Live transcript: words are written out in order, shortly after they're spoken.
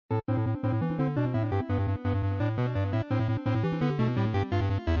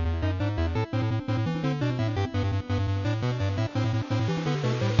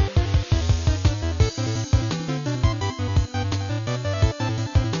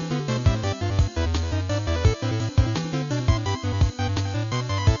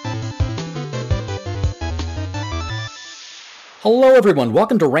Hello, everyone.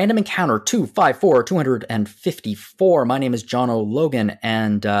 Welcome to Random Encounter 254. My name is John O'Logan,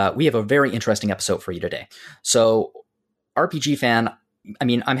 and we have a very interesting episode for you today. So, RPG fan,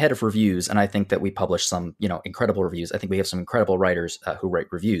 I'm head of reviews, and I think that we publish some, incredible reviews. I think we have some incredible writers who write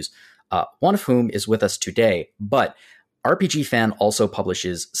reviews, one of whom is with us today. But RPG fan also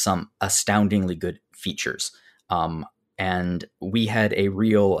publishes some astoundingly good features. And we had a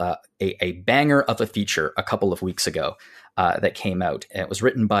real a banger of a feature a couple of weeks ago that came out. It was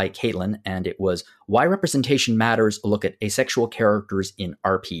written by Caitlin, and it was Why Representation Matters, a look at asexual characters in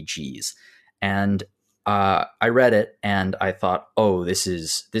RPGs. And I read it, and I thought, oh, this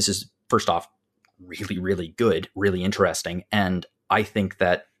is first off really, really good, really interesting, and I think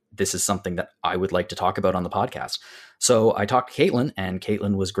that this is something that I would like to talk about on the podcast. So I talked to Caitlin, and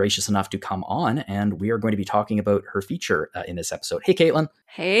Caitlin was gracious enough to come on, and we are going to be talking about her feature in this episode. Hey, Caitlin.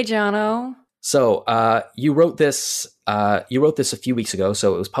 Hey, Jono. So you wrote this a few weeks ago,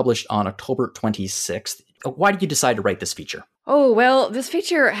 so it was published on October 26th. Why did you decide to write this feature? Oh, well, this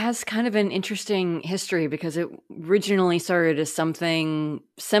feature has kind of an interesting history because it originally started as something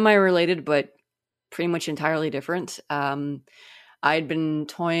semi-related, but pretty much entirely different. I'd been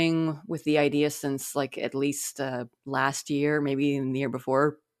toying with the idea since at least last year, maybe even the year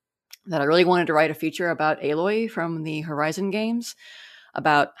before, that I really wanted to write a feature about Aloy from the Horizon games,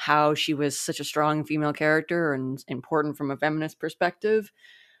 about how she was such a strong female character and important from a feminist perspective.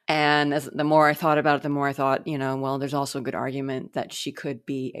 And the more I thought about it, the more I thought, well, there's also a good argument that she could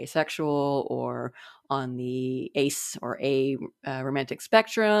be asexual or on the ace or a romantic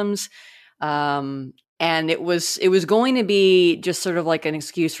spectrums. And it was going to be just sort of like an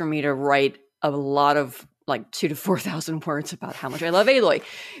excuse for me to write a lot of 2,000 to 4,000 words about how much I love Aloy,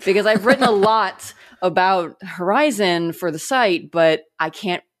 because I've written a lot about Horizon for the site, but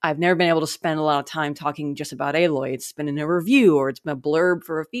I've never been able to spend a lot of time talking just about Aloy. It's been in a review or it's been a blurb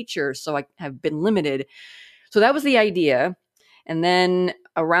for a feature, so I have been limited. So that was the idea. And then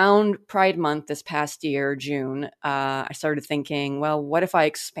around Pride Month this past year, June, I started thinking, well, what if I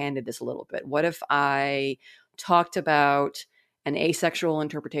expanded this a little bit? What if I talked about an asexual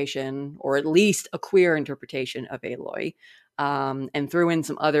interpretation, or at least a queer interpretation of Aloy, and threw in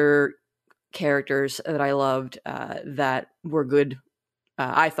some other characters that I loved that were good,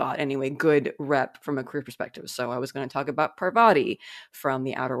 I thought anyway, good rep from a queer perspective. So I was going to talk about Parvati from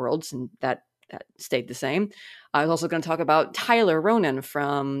the Outer Worlds, and that stayed the same. I was also going to talk about Tyler Ronan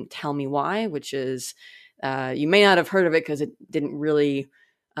from Tell Me Why, which is, you may not have heard of it because it didn't really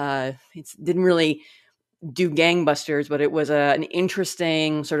do gangbusters, but it was an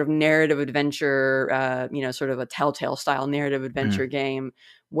interesting sort of narrative adventure, sort of a Telltale style narrative adventure game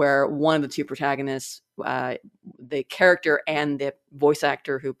where one of the two protagonists, the character and the voice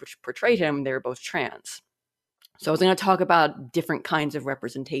actor who portrayed him, they were both trans. So I was going to talk about different kinds of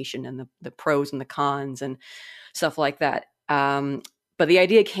representation and the pros and the cons and stuff like that. But the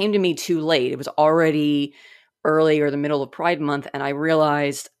idea came to me too late. It was already early or the middle of Pride Month, and I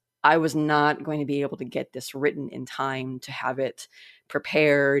realized I was not going to be able to get this written in time to have it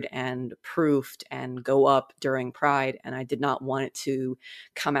prepared and proofed and go up during Pride. And I did not want it to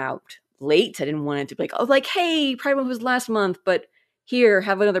come out late. I didn't want it to be hey, Pride Month was last month, but here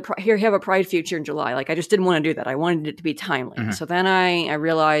have a Pride feature in July. I just didn't want to do that. I wanted it to be timely. Mm-hmm. So then I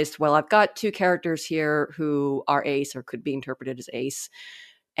realized, well, I've got two characters here who are ace or could be interpreted as ace.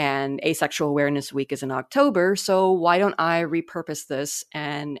 And Asexual Awareness Week is in October. So why don't I repurpose this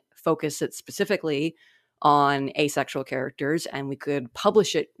and focus it specifically on asexual characters, and we could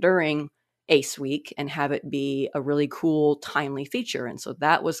publish it during Ace Week and have it be a really cool, timely feature. And so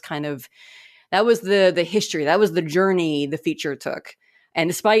that was the history, that was the journey the feature took. And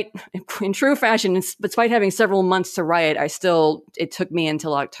in true fashion, despite having several months to write, it took me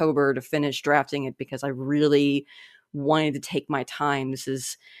until October to finish drafting it because I really wanted to take my time. This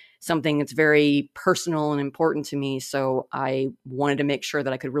is something that's very personal and important to me. So I wanted to make sure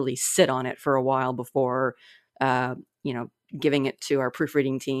that I could really sit on it for a while before, giving it to our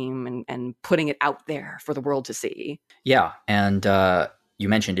proofreading team and putting it out there for the world to see. Yeah. And you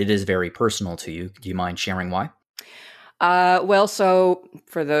mentioned it is very personal to you. Do you mind sharing why? So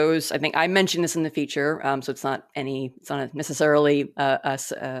for those, I think I mentioned this in the feature, so it's not necessarily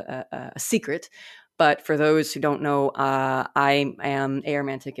a secret. But for those who don't know, I am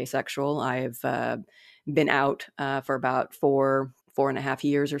aromantic asexual. I've been out for about 4.5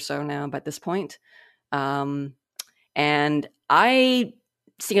 years or so now by this point. And I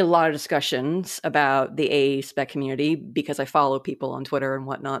see a lot of discussions about the A-spec community because I follow people on Twitter and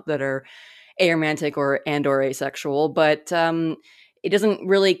whatnot that are aromantic or asexual. But it doesn't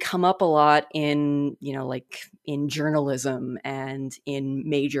really come up a lot in, like in journalism and in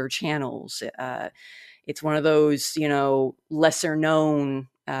major channels. It's one of those, lesser known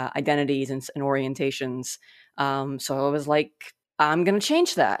identities and orientations. So I was like, I'm going to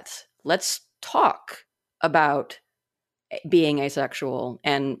change that. Let's talk about being asexual,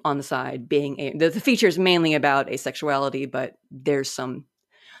 and on the side being the feature is mainly about asexuality, but they're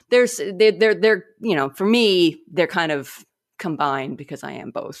for me they're kind of combined because I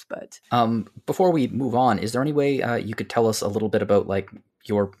am both. But before we move on, is there any way you could tell us a little bit about like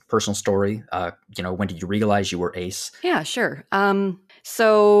your personal story? When did you realize you were ace? Yeah, sure.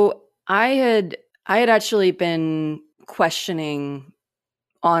 So I had actually been questioning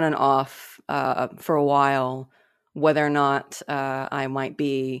on and off for a while whether or not I might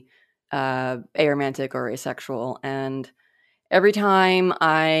be aromantic or asexual. And every time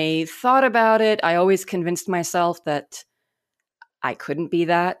I thought about it, I always convinced myself that I couldn't be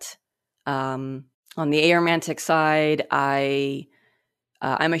that. On the aromantic side, I'm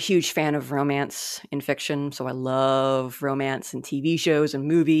a huge fan of romance in fiction, so I love romance in TV shows and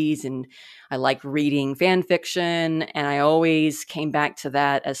movies, and I like reading fan fiction, and I always came back to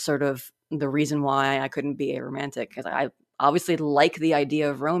that as sort of the reason why I couldn't be aromantic, because I obviously like the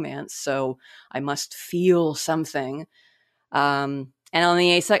idea of romance, so I must feel something. And on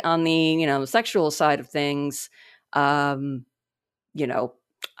the sexual side of things, um,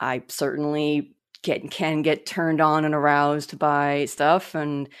 I certainly can get turned on and aroused by stuff.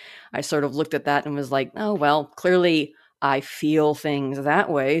 And I sort of looked at that and was like, oh, well, clearly I feel things that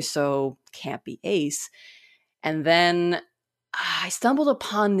way, so can't be ace. And then I stumbled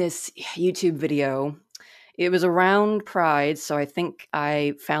upon this YouTube video. It was around Pride, so I think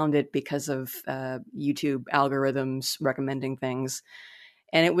I found it because of YouTube algorithms recommending things.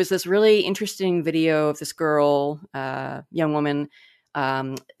 And it was this really interesting video of this girl, young woman.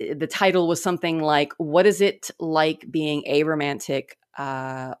 The title was something like, "What is it like being aromantic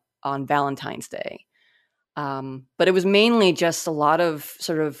on Valentine's Day?" But it was mainly just a lot of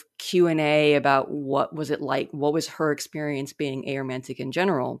sort of Q&A about what was it like, what was her experience being aromantic in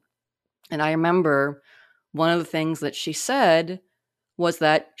general. And I remember one of the things that she said was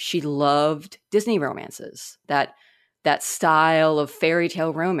that she loved Disney romances, that style of fairy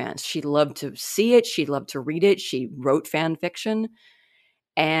tale romance. She loved to see it. She loved to read it. She wrote fan fiction.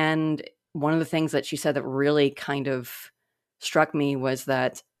 And one of the things that she said that really kind of struck me was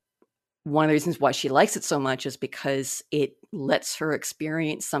that one of the reasons why she likes it so much is because it lets her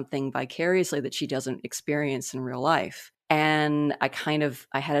experience something vicariously that she doesn't experience in real life. And I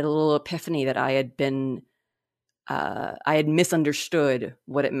had a little epiphany that I had misunderstood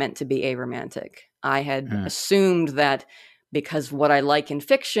what it meant to be aromantic. I had assumed that because what I like in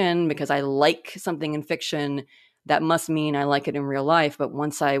fiction, because I like something in fiction, that must mean I like it in real life. But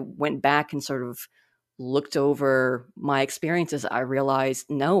once I went back and sort of looked over my experiences, I realized,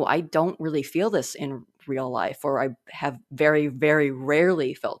 no, I don't really feel this in real life, or I have very, very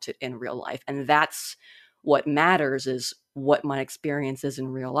rarely felt it in real life. And that's what matters, is what my experience is in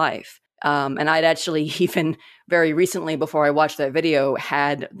real life. And I'd actually even very recently, before I watched that video,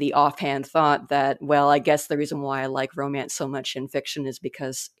 had the offhand thought that, well, I guess the reason why I like romance so much in fiction is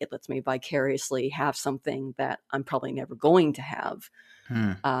because it lets me vicariously have something that I'm probably never going to have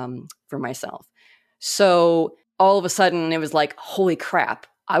for myself. So all of a sudden it was like, holy crap,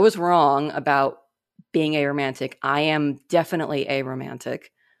 I was wrong about being aromantic. I am definitely aromantic.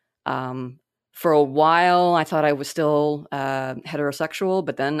 For a while, I thought I was still heterosexual,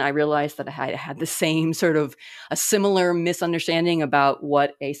 but then I realized that I had the same sort of a similar misunderstanding about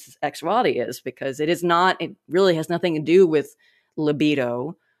what asexuality is, because it really has nothing to do with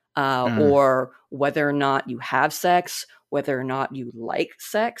libido or whether or not you have sex, whether or not you like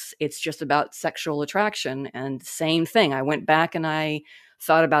sex. It's just about sexual attraction. And same thing. I went back and I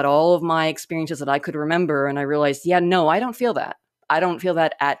thought about all of my experiences that I could remember, and I realized, yeah, no, I don't feel that. I don't feel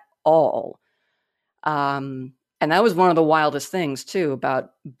that at all. And that was one of the wildest things too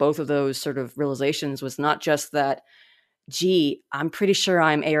about both of those sort of realizations, was not just that, gee, I'm pretty sure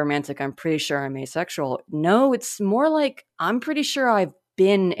I'm aromantic, I'm pretty sure I'm asexual. No, it's more like, I'm pretty sure I've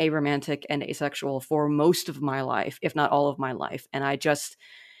been aromantic and asexual for most of my life, if not all of my life. And I just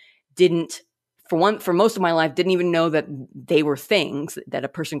didn't, for most of my life, didn't even know that they were things that a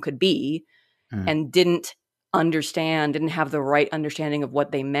person could be, and didn't have the right understanding of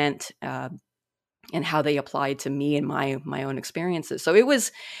what they meant, and how they applied to me and my own experiences. So it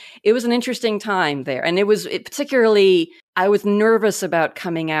was an interesting time there. And particularly, I was nervous about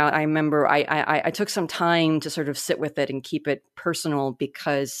coming out. I remember I took some time to sort of sit with it and keep it personal,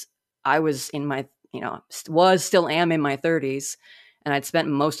 because I was in my, still am in my 30s. And I'd spent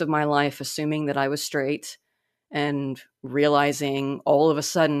most of my life assuming that I was straight and realizing all of a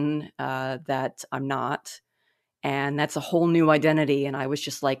sudden that I'm not. And that's a whole new identity. And I was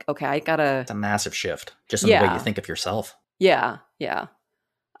just like, okay, I gotta. It's a massive shift just in the way you Yeah. think of yourself. Yeah. Yeah.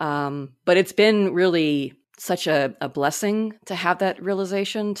 But it's been really such a blessing to have that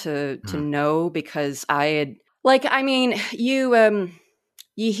realization, to know, because I had, like, I mean, you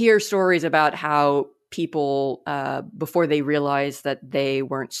hear stories about how people before they realized that they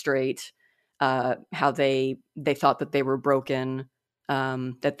weren't straight, how they thought that they were broken,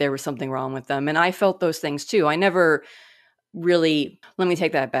 that there was something wrong with them, and I felt those things too. I never really, let me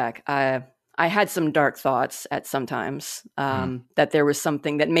take that back. I had some dark thoughts at sometimes, that there was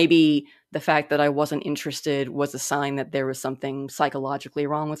something, that maybe the fact that I wasn't interested was a sign that there was something psychologically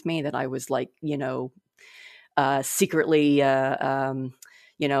wrong with me, that I was like, secretly, a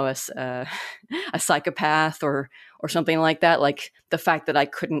psychopath or something like that. Like the fact that I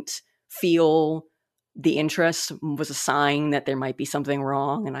couldn't feel the interest was a sign that there might be something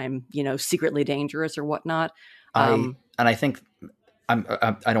wrong, and I'm, secretly dangerous or whatnot. I think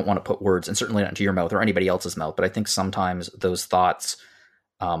I don't want to put words, and certainly not into your mouth or anybody else's mouth, but I think sometimes those thoughts,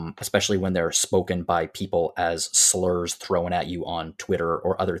 especially when they're spoken by people as slurs thrown at you on Twitter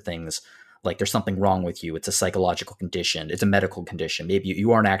or other things, like there's something wrong with you, it's a psychological condition, it's a medical condition, maybe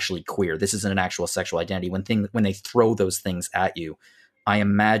you aren't actually queer, this isn't an actual sexual identity. When they throw those things at you, I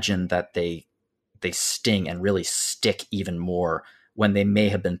imagine that they sting and really stick even more when they may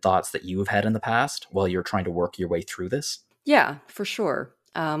have been thoughts that you have had in the past while you're trying to work your way through this. Yeah, for sure.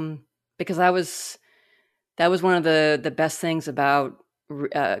 Because that was one of the best things about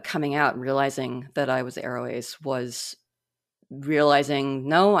coming out and realizing that I was aroace, was realizing,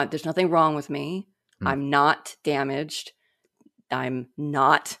 no, there's nothing wrong with me. I'm not damaged. I'm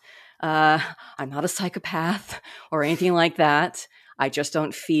not a psychopath or anything like that. I just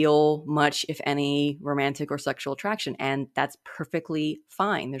don't feel much, if any, romantic or sexual attraction, and that's perfectly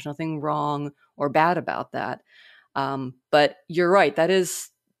fine. There's nothing wrong or bad about that. But you're right. Those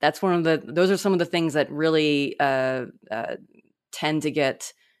are some of the things that really tend to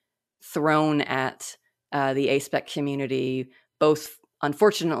get thrown at the aspec community, both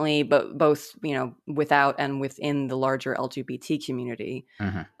unfortunately, but both, without and within the larger LGBT community.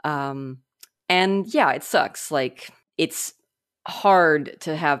 And yeah, it sucks. Like, it's hard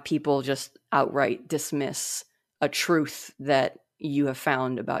to have people just outright dismiss a truth that you have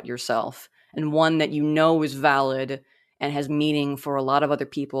found about yourself, and one that is valid and has meaning for a lot of other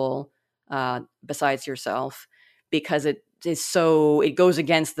people besides yourself, because it goes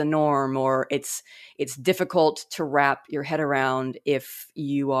against the norm, or it's difficult to wrap your head around if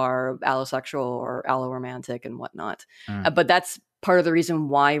you are allosexual or alloromantic and whatnot. But that's part of the reason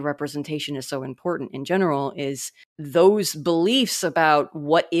why representation is so important in general, is those beliefs about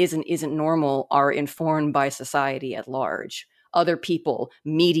what is and isn't normal are informed by society at large. Other people,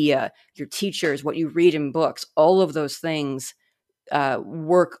 media, your teachers, what you read in books, all of those things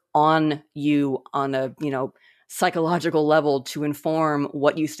work on you on a, psychological level to inform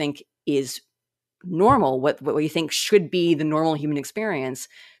what you think is normal, what you think should be the normal human experience.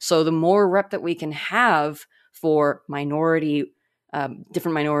 So the more rep that we can have for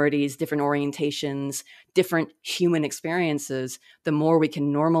different minorities, different orientations, different human experiences, the more we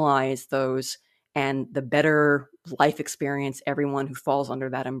can normalize those, and the better life experience everyone who falls under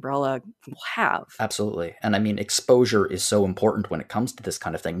that umbrella will have. Absolutely. And I mean, exposure is so important when it comes to this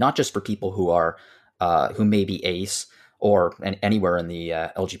kind of thing, not just for people who are who may be ace or anywhere in the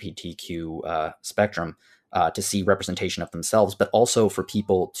LGBTQ spectrum to see representation of themselves, but also for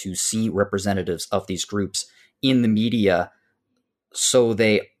people to see representatives of these groups in the media, so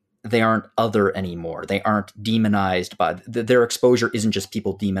they aren't other anymore. They aren't demonized by their exposure. Isn't just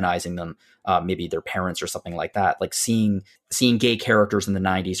people demonizing them, maybe their parents or something like that. Like seeing gay characters in the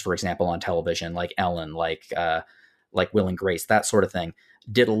 90s, for example, on television, like Ellen, like Will and Grace, that sort of thing,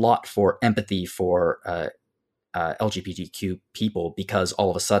 did a lot for empathy for LGBTQ people, because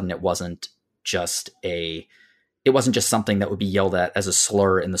all of a sudden it wasn't just something that would be yelled at as a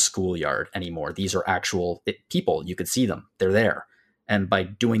slur in the schoolyard anymore. These are actual people. You could see them. They're there. And by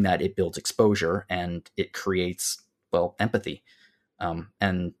doing that, it builds exposure and it creates, empathy.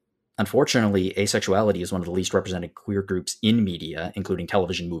 And unfortunately, asexuality is one of the least represented queer groups in media, including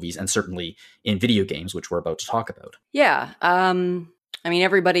television, movies, and certainly in video games, which we're about to talk about. Yeah. I mean,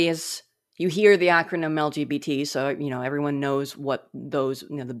 you hear the acronym LGBT, so, everyone knows what those,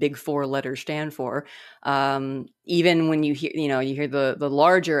 the big four letters stand for. Even when you hear the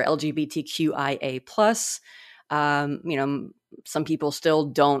larger LGBTQIA+, some people still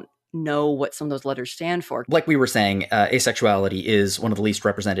don't know what some of those letters stand for. Like we were saying, asexuality is one of the least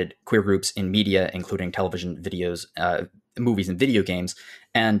represented queer groups in media, including television, videos, movies, and video games.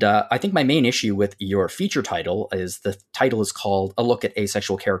 And I think my main issue with your feature title is the title is called A Look at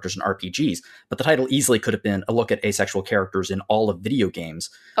Asexual Characters in RPGs, but the title easily could have been A Look at Asexual Characters in all of video games.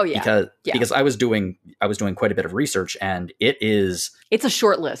 Oh yeah. Because I was doing quite a bit of research, and it's a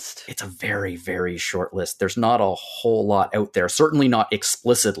short list. It's a very, very short list. There's not a whole lot out there, certainly not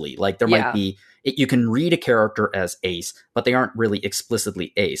explicitly. Like there might be, you can read a character as ace, but they aren't really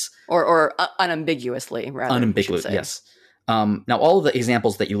explicitly ace. Or unambiguously, rather. Unambiguously, yes. Now, all of the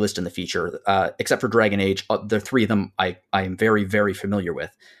examples that you list in the feature, except for Dragon Age, the three of them I am very, very familiar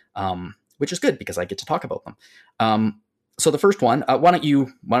with, which is good because I get to talk about them. So the first one, why don't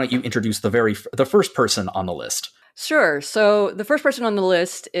you introduce the first person on the list? Sure. So the first person on the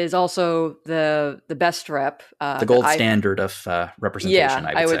list is also the best rep, the gold standard of representation.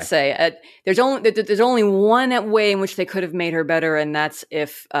 I would say. There's only one way in which they could have made her better, and that's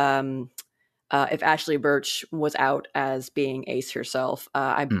if Ashly Burch was out as being ace herself.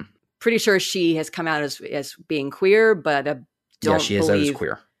 I'm pretty sure she has come out as being queer, but she is out as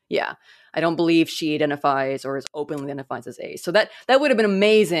queer. Yeah. I don't believe she identifies or is openly identifies as ace. So that would have been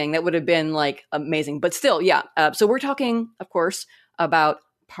amazing. That would have been like amazing. But still, yeah. So we're talking, of course, about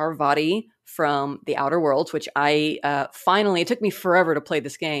Parvati from The Outer Worlds, which I finally, it took me forever to play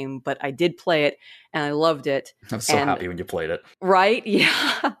this game, but I did play it and I loved it. I'm so happy when you played it. Right?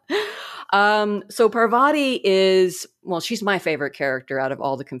 Yeah. So Parvati she's my favorite character out of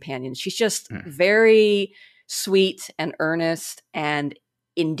all the companions. She's just very sweet and earnest and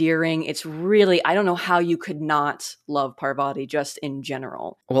endearing. It's really, I don't know how you could not love Parvati just in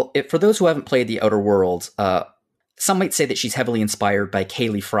general. Well, for those who haven't played The Outer Worlds, some might say that she's heavily inspired by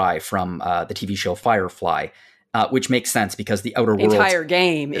Kaylee Fry from the TV show Firefly, which makes sense because The Outer Worlds... The entire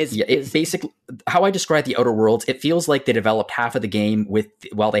game is... basically, how I describe The Outer Worlds, it feels like they developed half of the game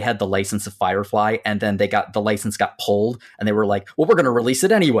while they had the license of Firefly, and then the license got pulled, and they were like, well, we're going to release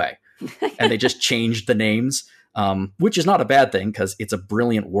it anyway. And they just changed the names. Which is not a bad thing because it's a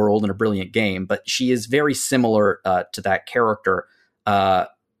brilliant world and a brilliant game, but she is very similar to that character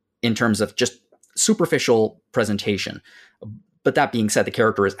in terms of just superficial presentation. But that being said, the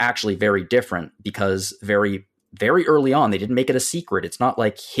character is actually very different because very, very early on, they didn't make it a secret. It's not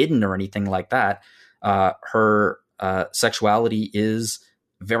like hidden or anything like that. Her sexuality is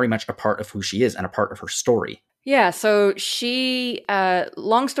very much a part of who she is and a part of her story. Yeah, so she,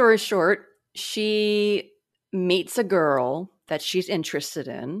 long story short, she meets a girl that she's interested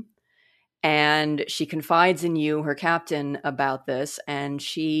in, and she confides in you, her captain, about this, and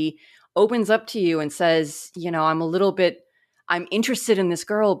she opens up to you and says, I'm interested in this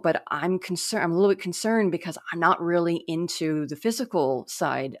girl, but I'm a little bit concerned because I'm not really into the physical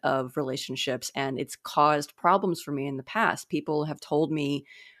side of relationships, and it's caused problems for me in the past. People have told me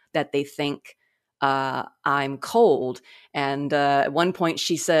that they think I'm cold, and at one point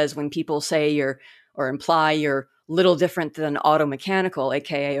she says, when people say or imply you're little different than automechanical,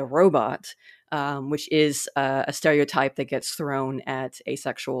 aka a robot, which is a stereotype that gets thrown at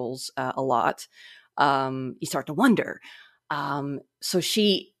asexuals a lot. You start to wonder. So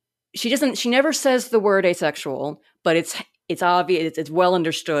she never says the word asexual, but it's obvious, it's well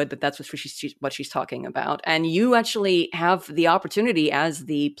understood that that's what she's talking about. And you actually have the opportunity as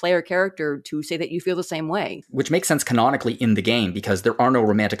the player character to say that you feel the same way. Which makes sense canonically in the game because there are no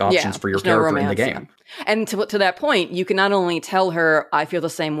romantic options for your character in the game. Yeah. And to that point, you can not only tell her, I feel the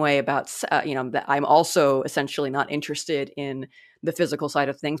same way about, that I'm also essentially not interested in the physical side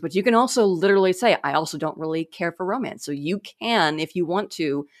of things, but you can also literally say, I also don't really care for romance. So you can, if you want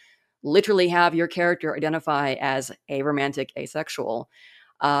to, literally have your character identify as a romantic asexual.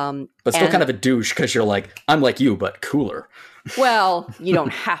 But still kind of a douche because you're like, I'm like you, but cooler. Well, you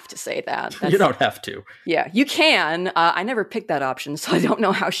don't have to say that. You don't have to. Yeah, you can. I never picked that option, so I don't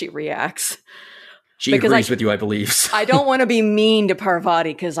know how she reacts. She agrees with you, I believe. I don't want to be mean to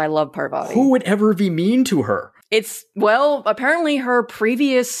Parvati because I love Parvati. Who would ever be mean to her? Apparently her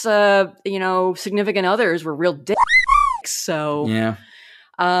previous, significant others were real dicks, so... Yeah.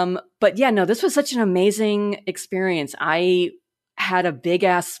 But yeah, no, this was such an amazing experience. I had a big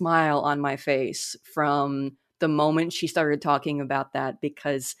ass smile on my face from the moment she started talking about that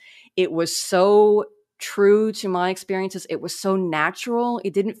because it was so true to my experiences. It was so natural.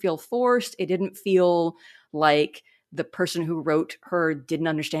 It didn't feel forced. It didn't feel like the person who wrote her didn't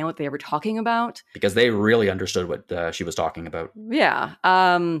understand what they were talking about. Because they really understood what she was talking about. Yeah.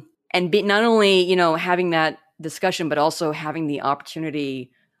 And not only, having that discussion, but also having the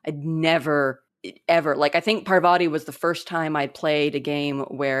opportunity. I'd never ever. Like, I think Parvati was the first time I played a game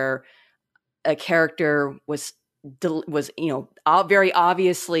where a character was very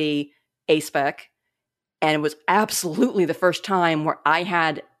obviously A-spec, and it was absolutely the first time where I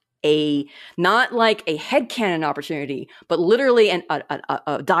had not like a headcanon opportunity, but literally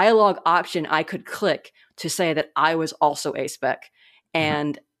a dialogue option I could click to say that I was also A-spec.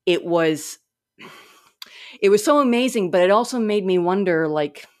 And it was so amazing, but it also made me wonder,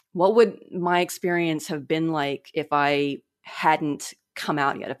 like, what would my experience have been like if I hadn't come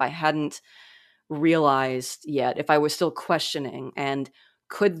out yet, if I hadn't realized yet, if I was still questioning, and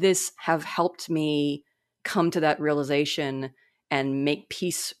could this have helped me come to that realization and make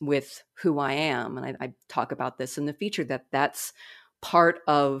peace with who I am? And I talk about this in the feature, that's part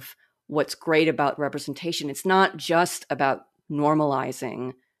of what's great about representation. It's not just about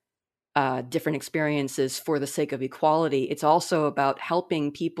normalizing different experiences for the sake of equality. It's also about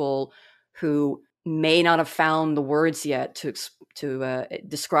helping people who may not have found the words yet to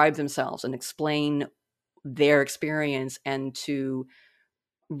describe themselves and explain their experience, and to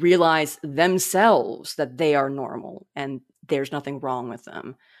realize themselves that they are normal and there's nothing wrong with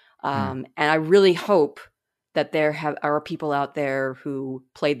them. And I really hope that there are people out there who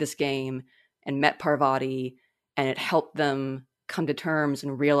played this game and met Parvati, and it helped them come to terms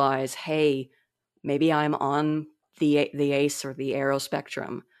and realize, hey, maybe I'm on the ACE or the Aero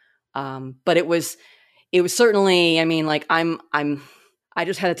spectrum. But it was certainly, I mean, like, I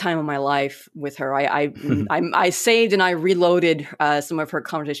just had a time of my life with her. I saved and I reloaded some of her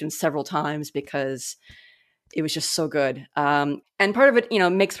conversations several times because it was just so good. And part of it,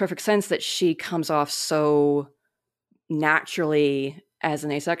 makes perfect sense that she comes off so naturally as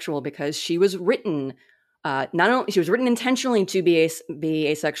an asexual, because she was written she was written intentionally to be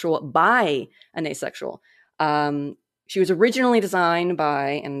asexual by an asexual. She was originally designed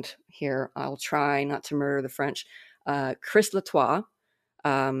by, and here I'll try not to murder the French, Chris Latois,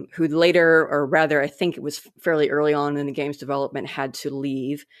 who later, or rather, I think it was fairly early on in the game's development, had to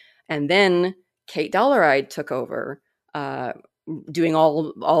leave. And then Kate Dollaride took over, doing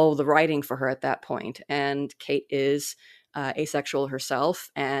all the writing for her at that point. And Kate is asexual herself,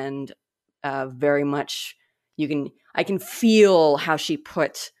 and very much I can feel how she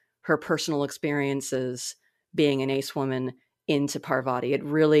put her personal experiences being an ace woman into Parvati. It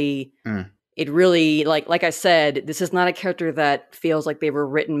really, like I said, this is not a character that feels like they were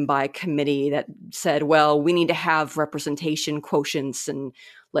written by a committee that said, well, we need to have representation quotients and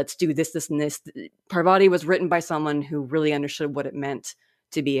let's do this, this, and this. Parvati was written by someone who really understood what it meant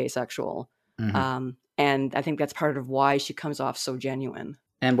to be asexual. And I think that's part of why she comes off so genuine.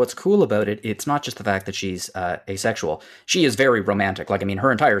 And what's cool about it, it's not just the fact that she's asexual. She is very romantic. Like, I mean,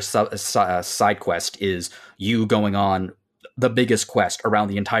 her entire side quest is you going on the biggest quest around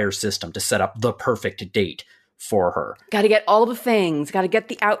the entire system to set up the perfect date for her. Got to get all the things. Got to get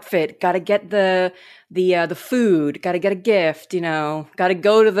the outfit. Got to get the food. Got to get a gift. Got to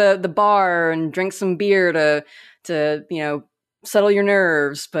go to the bar and drink some beer to settle your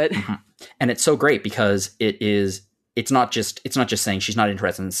nerves. But and it's so great because it's not just saying she's not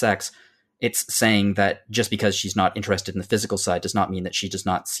interested in sex. It's saying that just because she's not interested in the physical side does not mean that she does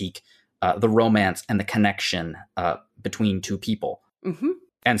not seek the romance and the connection between two people.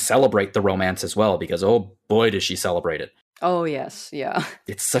 And celebrate the romance as well, because oh boy, does she celebrate it. Oh yes, yeah.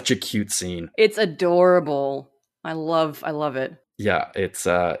 It's such a cute scene. It's adorable. I love it. Yeah, it's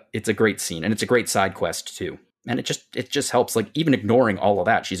a great scene, and it's a great side quest too. And it just helps, like, even ignoring all of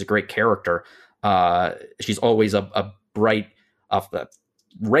that, she's a great character. She's always a bright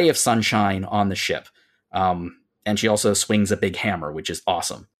ray of sunshine on the ship. And she also swings a big hammer, which is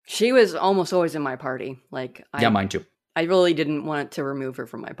awesome. She was almost always in my party. Mine too. I really didn't want to remove her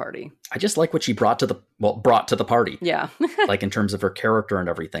from my party. I just like what she brought to the party. Yeah. Like, in terms of her character and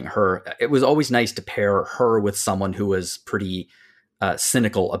everything. It was always nice to pair her with someone who was pretty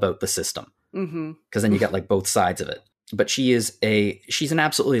cynical about the system. Because then you get like both sides of it. But she's an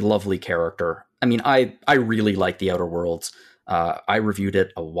absolutely lovely character. I mean, I really like The Outer Worlds. I reviewed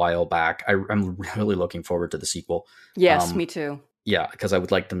it a while back. I'm really looking forward to the sequel. Yes, me too. Yeah, because I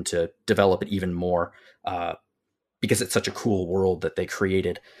would like them to develop it even more, because it's such a cool world that they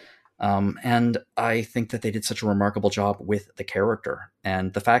created. And I think that they did such a remarkable job with the character.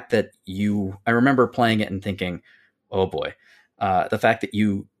 And the fact that I remember playing it and thinking, oh boy, the fact that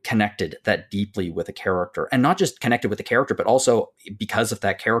you connected that deeply with a character, and not just connected with the character, but also because of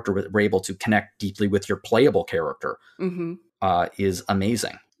that character, were able to connect deeply with your playable character, is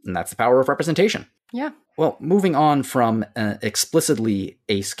amazing. And that's the power of representation. Yeah. Well, moving on from an explicitly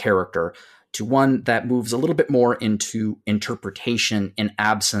ace character to one that moves a little bit more into interpretation in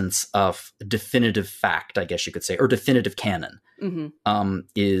absence of definitive fact, I guess you could say, or definitive canon,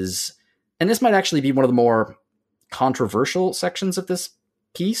 is, and this might actually be one of the more controversial sections of this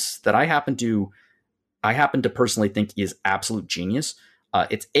piece that I happen to personally think is absolute genius.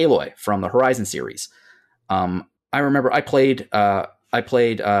 It's Aloy from the Horizon series. I remember I played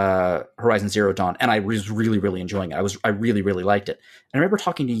Horizon Zero Dawn, and I was really, really enjoying it. I really, really liked it. And I remember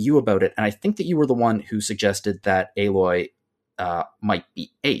talking to you about it, and I think that you were the one who suggested that Aloy might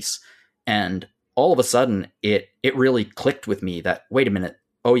be Ace. And all of a sudden, it really clicked with me that, wait a minute,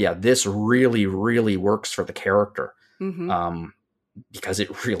 oh yeah, this really, really works for the character. Because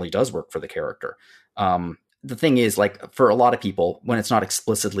it really does work for the character. The thing is, like, for a lot of people, when it's not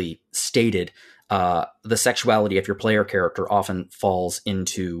explicitly stated, the sexuality of your player character often falls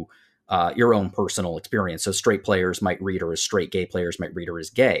into your own personal experience. So straight players might read her as straight, gay players might read her as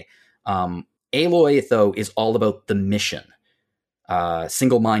gay. Aloy, though, is all about the mission,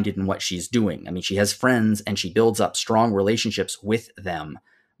 single-minded in what she's doing. I mean, she has friends and she builds up strong relationships with them,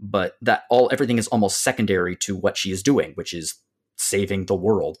 but everything is almost secondary to what she is doing, which is saving the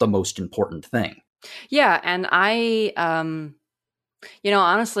world, the most important thing. Yeah, and I,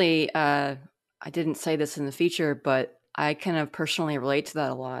 honestly, I didn't say this in the feature, but I kind of personally relate to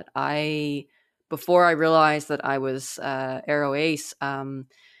that a lot. Before I realized that I was Arrow Ace,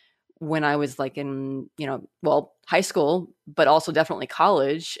 when I was like in, high school, but also definitely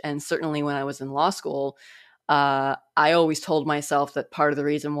college, and certainly when I was in law school, I always told myself that part of the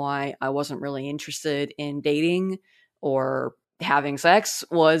reason why I wasn't really interested in dating or having sex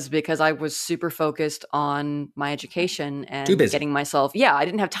was because I was super focused on my education and getting myself, I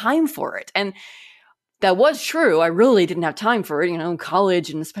didn't have time for it. And that was true. I really didn't have time for it. College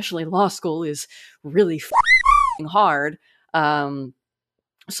and especially law school is really hard.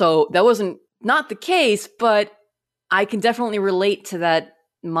 So that wasn't not the case, but I can definitely relate to that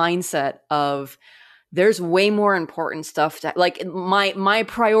mindset of there's way more important stuff to, like, my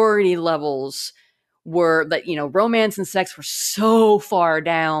priority levels were that, romance and sex were so far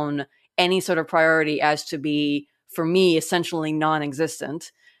down any sort of priority as to be, for me, essentially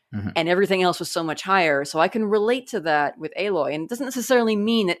non-existent. And everything else was so much higher. So I can relate to that with Aloy. And it doesn't necessarily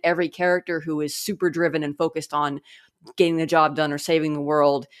mean that every character who is super driven and focused on getting the job done or saving the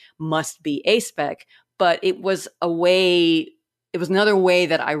world must be A-spec. But it was another way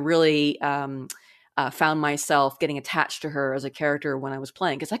that I really found myself getting attached to her as a character when I was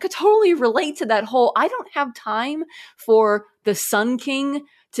playing, because I could totally relate to that whole, I don't have time for the Sun King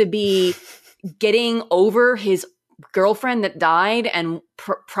to be getting over his girlfriend that died and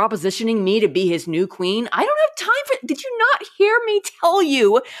propositioning me to be his new queen. I don't have time for, did you not hear me tell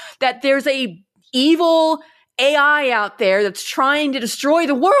you that there's a evil AI out there that's trying to destroy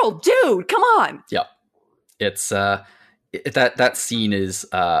the world? Dude, come on. Yeah. It's that scene is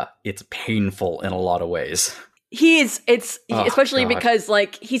it's painful in a lot of ways. Especially because,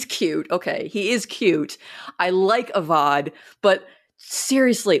 like, he's cute. Okay, he is cute. I like Avad, but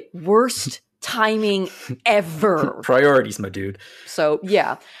seriously, worst timing ever. Priorities, my dude. So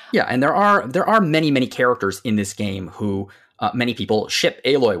yeah, and there are many characters in this game who many people ship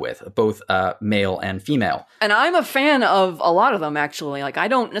Aloy with, both male and female. And I'm a fan of a lot of them, actually. Like, I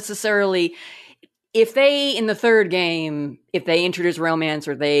don't necessarily, if they, in the third game, if they introduce romance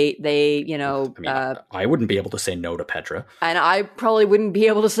or they I wouldn't be able to say no to Petra. And I probably wouldn't be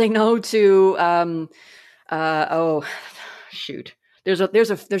able to say no to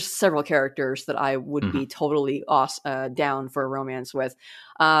There's several characters that I would be totally down for a romance with.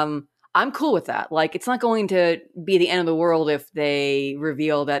 I'm cool with that. Like, it's not going to be the end of the world if they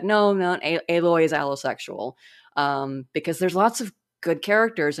reveal that Aloy is allosexual, because there's lots of good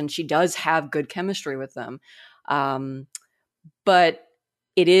characters and she does have good chemistry with them. But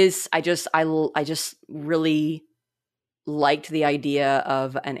it is, I just really liked the idea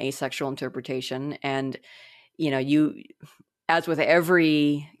of an asexual interpretation. And, as with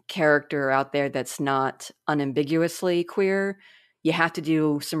every character out there that's not unambiguously queer, you have to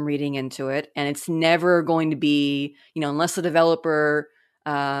do some reading into it. And it's never going to be, unless the developer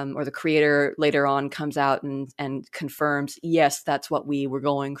or the creator later on comes out and confirms, yes, that's what we were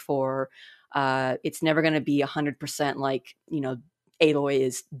going for. It's never going to be 100% like, Aloy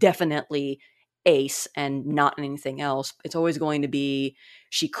is definitely Ace and not anything else. It's always going to be,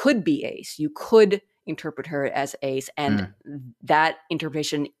 she could be Ace. You could interpret her as Ace, and that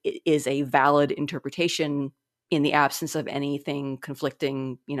interpretation is a valid interpretation in the absence of anything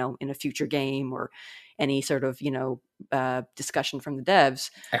conflicting, in a future game or any sort of, discussion from the devs.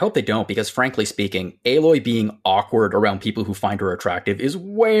 I hope they don't, because frankly speaking, Aloy being awkward around people who find her attractive is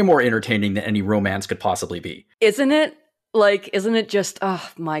way more entertaining than any romance could possibly be. Isn't it? Isn't it just,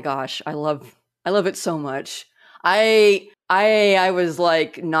 oh my gosh, I love it so much. I was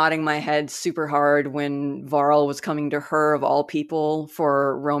nodding my head super hard when Varl was coming to her of all people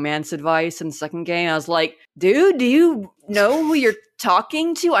for romance advice in the second game. I was like, dude, do you know who you're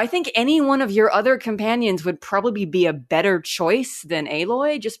talking to? I think any one of your other companions would probably be a better choice than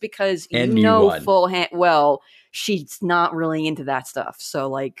Aloy, just because well, she's not really into that stuff. So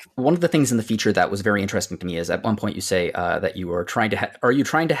one of the things in the feature that was very interesting to me is at one point you say that you are trying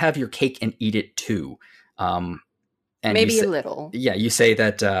to have your cake and eat it too? And maybe a little. Yeah, you say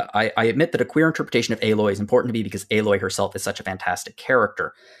that I admit that a queer interpretation of Aloy is important to me because Aloy herself is such a fantastic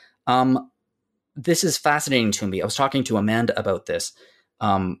character. This is fascinating to me. I was talking to Amanda about this.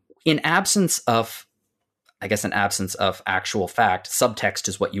 In absence of actual fact, subtext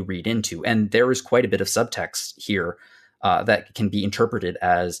is what you read into. And there is quite a bit of subtext here that can be interpreted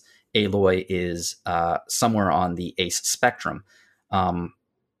as Aloy is somewhere on the ace spectrum.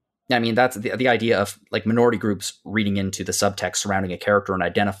 I mean, that's the idea of minority groups reading into the subtext surrounding a character and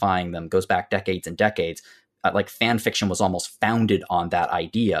identifying them goes back decades and decades. Fan fiction was almost founded on that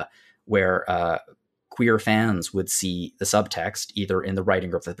idea, where queer fans would see the subtext either in the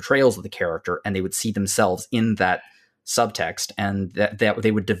writing or the portrayals of the character, and they would see themselves in that subtext, and that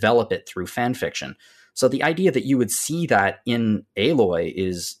they would develop it through fan fiction. So the idea that you would see that in Aloy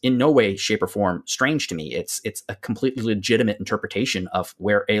is in no way, shape, or form strange to me. It's a completely legitimate interpretation of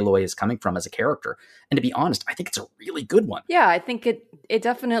where Aloy is coming from as a character. And to be honest, I think it's a really good one. Yeah, I think it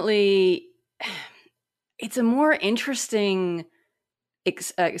definitely, it's a more interesting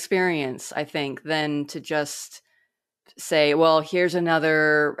experience, I think, than to just say, well, here's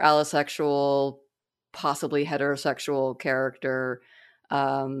another allosexual, possibly heterosexual character,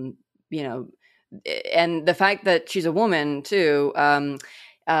 and the fact that she's a woman too,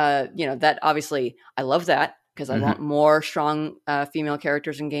 that obviously I love that, because I want more strong female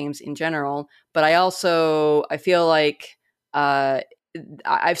characters in games in general. But I feel like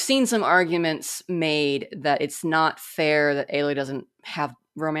I've seen some arguments made that it's not fair that Aloy doesn't have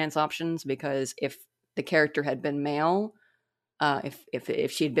romance options, because if the character had been male,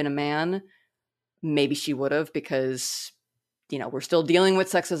 if she'd been a man, maybe she would have, because we're still dealing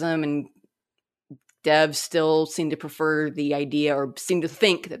with sexism, and devs still seem to prefer the idea, or seem to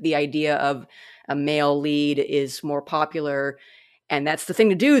think that the idea of a male lead is more popular. And that's the thing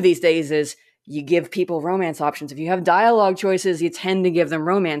to do these days, is you give people romance options. If you have dialogue choices, you tend to give them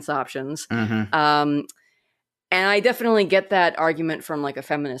romance options. And I definitely get that argument from a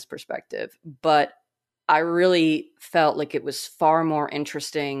feminist perspective, but I really felt like it was far more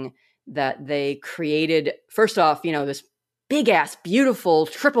interesting that they created, first off, this big ass, beautiful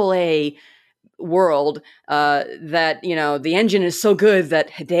AAA world, that the engine is so good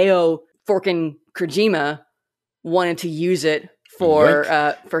that Hideo forking Kojima wanted to use it for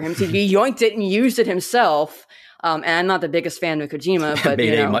him to be yoinked it and used it himself. And I'm not the biggest fan of Kojima, but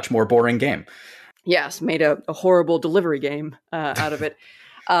made a much more boring game. Yes, made a horrible delivery game out of it.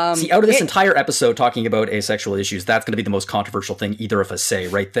 See, out of this entire episode talking about asexual issues, that's going to be the most controversial thing either of us say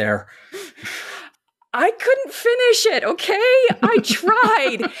right there. I couldn't finish it, okay? I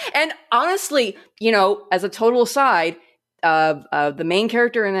tried. And honestly, as a total aside, the main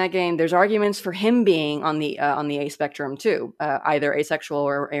character in that game, there's arguments for him being on the A spectrum too, either asexual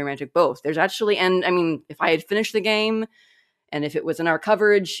or aromantic, both. There's actually, and I mean, if I had finished the game and if it was in our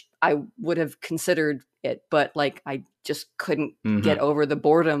coverage, I would have considered it, but I just couldn't get over the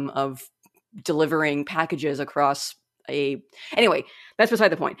boredom of delivering packages across anyway, that's beside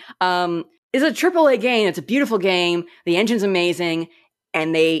the point. It's a AAA game. It's a beautiful game. The engine's amazing.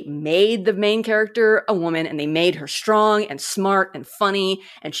 And they made the main character a woman, and they made her strong and smart and funny.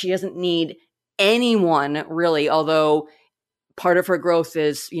 And she doesn't need anyone really, although part of her growth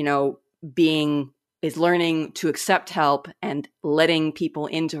is, learning to accept help and letting people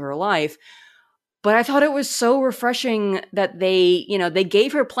into her life. But I thought it was so refreshing that they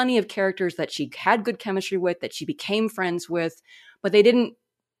gave her plenty of characters that she had good chemistry with, that she became friends with, but they didn't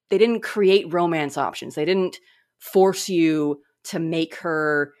create romance options. They didn't force you to make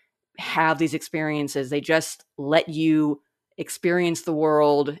her have these experiences. They just let you experience the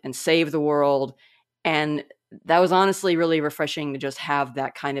world and save the world. And that was honestly really refreshing to just have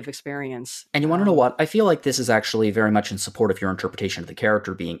that kind of experience. And you want to know what? I feel like this is actually very much in support of your interpretation of the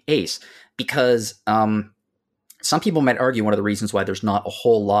character being ace, because some people might argue one of the reasons why there's not a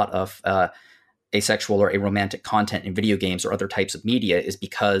whole lot of asexual or aromantic content in video games or other types of media is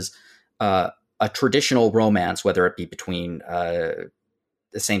because a traditional romance, whether it be between the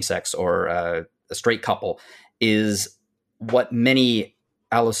same sex or a straight couple, is what many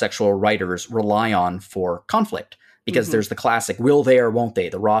allosexual writers rely on for conflict. Because there's the classic will they or won't they,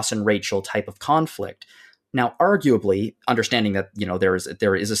 the Ross and Rachel type of conflict. Now, arguably, understanding that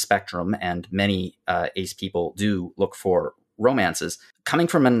there is a spectrum and many ace people do look for romances, coming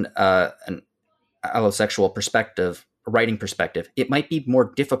from an allosexual perspective, a writing perspective, it might be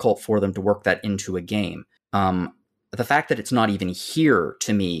more difficult for them to work that into a game. The fact that it's not even here,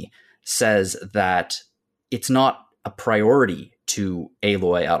 to me, says that it's not a priority to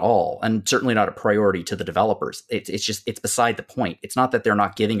Aloy at all, and certainly not a priority to the developers. It's beside the point. It's not that they're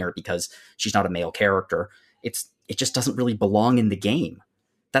not giving her because she's not a male character. It just doesn't really belong in the game.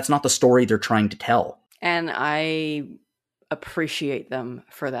 That's not the story they're trying to tell. And I appreciate them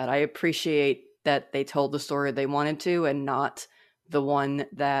for that. I appreciate that they told the story they wanted to, and not the one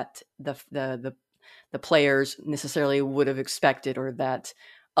that the players necessarily would have expected, or that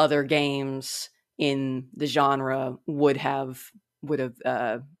other games in the genre would have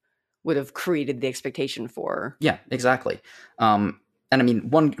created the expectation for. Yeah, exactly. And I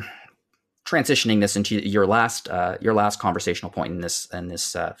mean, transitioning this into your last conversational point in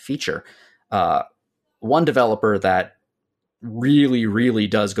this feature, one developer that really, really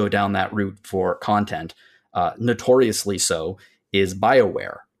does go down that route for content, notoriously so, is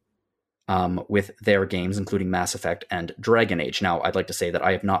BioWare. With their games, including Mass Effect and Dragon Age. Now, I'd like to say that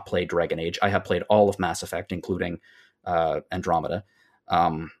I have not played Dragon Age. I have played all of Mass Effect, including Andromeda.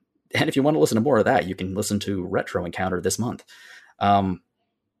 And if you want to listen to more of that, you can listen to Retro Encounter this month.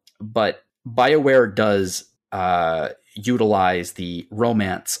 But BioWare does utilize the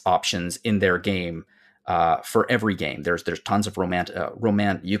romance options in their game for every game. There's tons of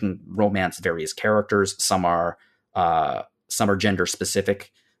romance. You can romance various characters. Some are gender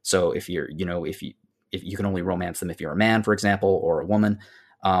specific. So if you can only romance them if you're a man, for example, or a woman.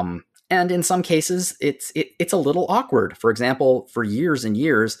 And in some cases, it's a little awkward. For example, for years and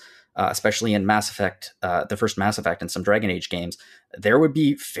years, especially in Mass Effect, the first Mass Effect and some Dragon Age games, there would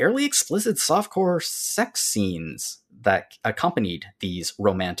be fairly explicit softcore sex scenes that accompanied these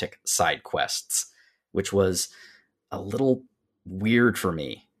romantic side quests, which was a little weird for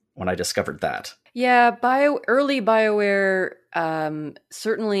me when I discovered that. Yeah, early BioWare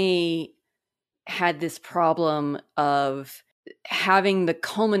certainly had this problem of having the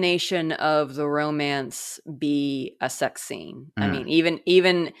culmination of the romance be a sex scene. I mean,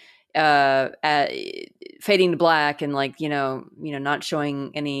 even fading to black and not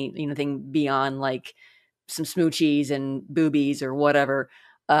showing anything beyond like some smoochies and boobies or whatever.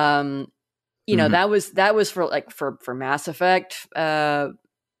 That was for Mass Effect.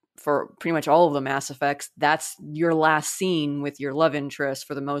 For pretty much all of the Mass Effects, that's your last scene with your love interest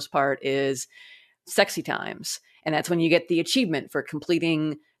for the most part is sexy times. And that's when you get the achievement for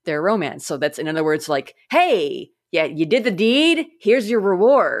completing their romance. So that's, in other words, like, hey, yeah, you did the deed. Here's your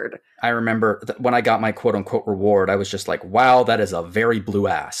reward. I remember when I got my quote unquote reward, I was just like, wow, that is a very blue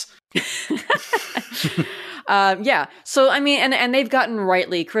ass. Yeah. So, I mean, and they've gotten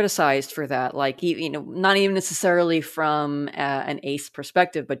rightly criticized for that. Like, not even necessarily from an ace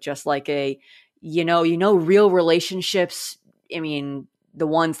perspective, but just like real relationships. I mean, the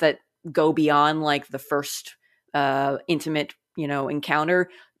ones that go beyond like the first intimate, encounter,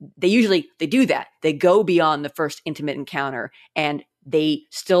 they do that. They go beyond the first intimate encounter, and they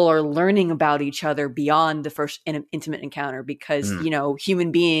still are learning about each other beyond the first intimate encounter because,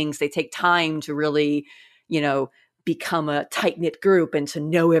 human beings, they take time to really, become a tight-knit group and to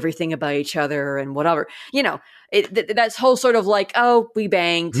know everything about each other and whatever, that's whole sort of like, oh, we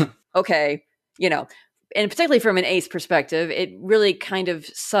banged. Okay. And particularly from an ace perspective, it really kind of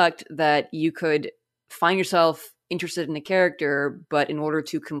sucked that you could find yourself interested in a character, but in order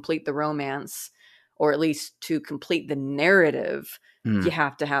to complete the romance, or at least to complete the narrative, you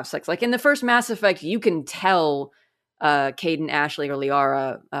have to have sex. Like in the first Mass Effect, you can tell Kaidan, Ashley, or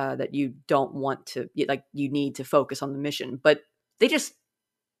Liara that you don't want to, like, you need to focus on the mission, but they just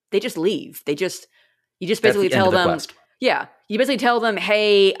leave. You just basically tell them, yeah, you basically tell them,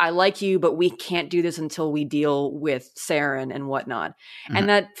 hey, I like you, but we can't do this until we deal with Saren and whatnot. And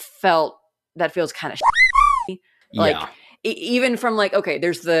that feels kind of like, yeah. Even from like, okay,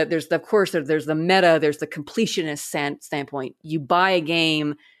 there's the meta, there's the completionist standpoint. You buy a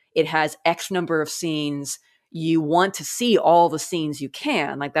game, it has X number of scenes. You want to see all the scenes you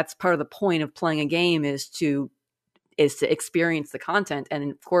can. Like, that's part of the point of playing a game is to experience the content. And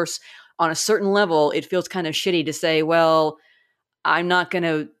of course, on a certain level, it feels kind of shitty to say, well, I'm not going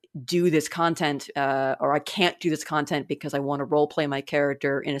to do this content or I can't do this content because I want to role play my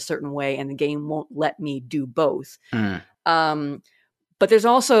character in a certain way and the game won't let me do both. But there's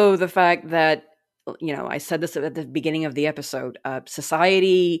also the fact that, I said this at the beginning of the episode,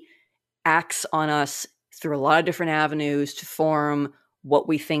 society acts on us through a lot of different avenues to form what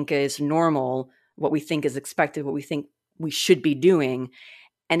we think is normal, what we think is expected, what we think we should be doing.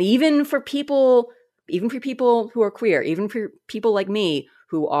 And even for people who are queer, even for people like me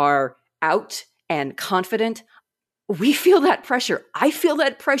who are out and confident, we feel that pressure. I feel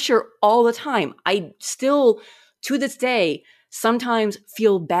that pressure all the time. I still, to this day, sometimes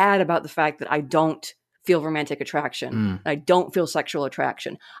feel bad about the fact that I don't feel romantic attraction. I don't feel sexual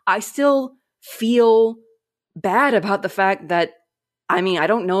attraction. I still feel bad about the fact that, I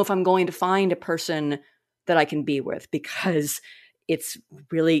don't know if I'm going to find a person that I can be with, because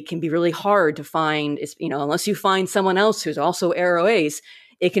can be really hard to find, unless you find someone else who's also aro ace,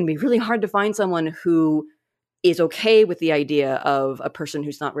 it can be really hard to find someone who is okay with the idea of a person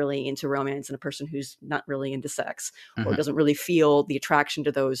who's not really into romance and a person who's not really into sex or doesn't really feel the attraction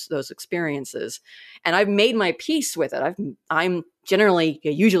to those experiences. And I've made my peace with it. I'm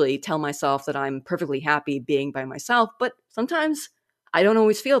usually tell myself that I'm perfectly happy being by myself, but sometimes I don't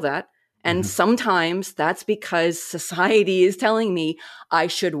always feel that. And sometimes that's because society is telling me I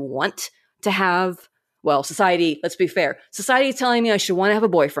should want to have, society, let's be fair. Society is telling me I should want to have a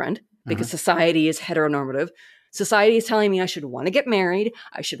boyfriend because society is heteronormative. Society is telling me I should want to get married.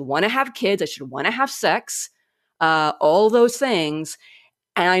 I should want to have kids. I should want to have sex, all those things.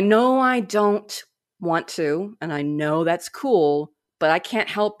 And I know I don't want to, and I know that's cool, but I can't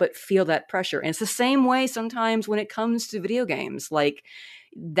help but feel that pressure. And it's the same way sometimes when it comes to video games, like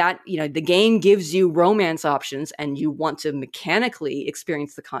that, the game gives you romance options and you want to mechanically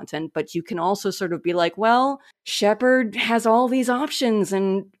experience the content, but you can also sort of be like, well, Shepard has all these options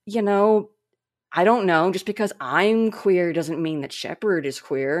and, I don't know, just because I'm queer doesn't mean that Shepard is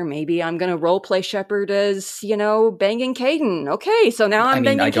queer. Maybe I'm going to roleplay Shepard as, banging Kaidan. Okay, so now I'm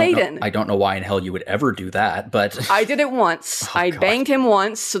banging Kaidan. I don't know why in hell you would ever do that, but... I did it once. I banged him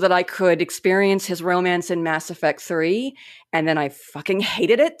once so that I could experience his romance in Mass Effect 3, and then I fucking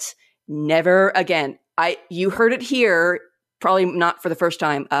hated it. Never again. You heard it here, probably not for the first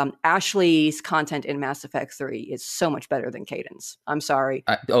time. Ashley's content in Mass Effect 3 is so much better than Kaidan's. I'm sorry.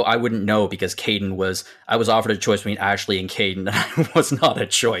 I wouldn't know because I was offered a choice between Ashley and Kaidan, and it was not a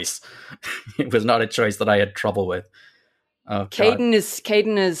choice. It was not a choice that I had trouble with. Oh, Kaidan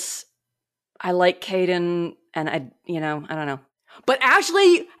is, I like Kaidan, and I don't know. But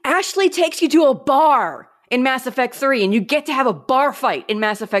Ashley takes you to a bar in Mass Effect 3, and you get to have a bar fight in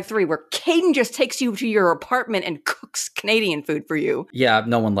Mass Effect 3 where Kaidan just takes you to your apartment and cooks Canadian food for you. Yeah,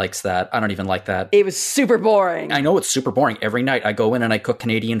 no one likes that. I don't even like that. It was super boring. I know it's super boring. Every night I go in and I cook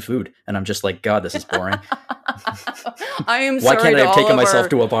Canadian food, and I'm just like, God, this is boring. I am sorry. Why can't I have taken myself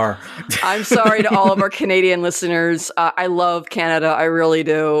to a bar? I'm sorry to all of our Canadian listeners. I love Canada. I really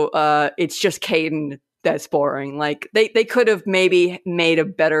do. It's just Kaidan that's boring. Like they could have maybe made a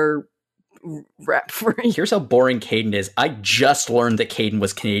better rep for you. Here's how boring Kaidan is. I just learned that Kaidan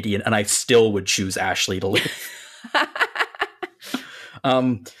was Canadian, and I still would choose Ashley to live.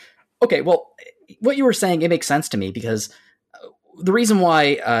 Okay, well, what you were saying, it makes sense to me, because the reason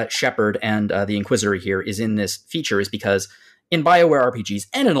why Shepard and the Inquisitor here is in this feature is because in BioWare RPGs,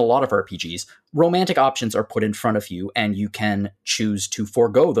 and in a lot of RPGs, romantic options are put in front of you, and you can choose to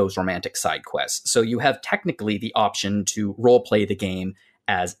forego those romantic side quests. So you have technically the option to roleplay the game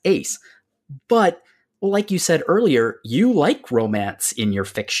as Ace. But like you said earlier, you like romance in your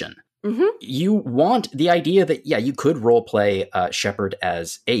fiction. You want the idea that, yeah, you could roleplay Shepard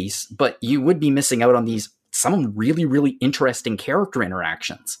as Ace, but you would be missing out on some really, really interesting character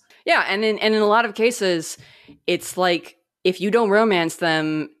interactions. Yeah, and in a lot of cases, it's like, if you don't romance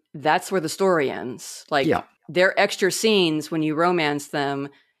them, that's where the story ends. Like, they're extra scenes when you romance them,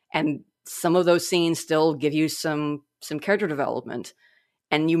 and some of those scenes still give you some character development.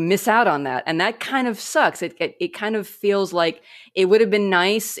 And you miss out on that. And that kind of sucks. It kind of feels like it would have been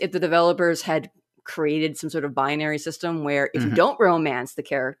nice if the developers had created some sort of binary system where if you don't romance the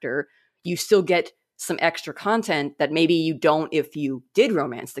character, you still get some extra content that maybe you don't if you did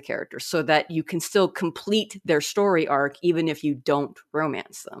romance the character, so that you can still complete their story arc even if you don't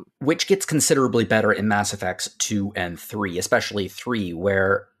romance them. Which gets considerably better in Mass Effects 2 and 3, especially 3,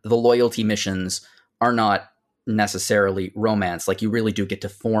 where the loyalty missions are not necessarily romance. Like, you really do get to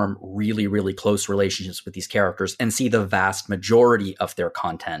form really, really close relationships with these characters and see the vast majority of their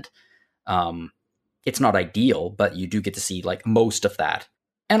content. It's not ideal, but you do get to see like most of that.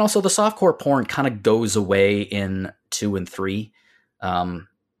 And also the softcore porn kind of goes away in 2 and 3.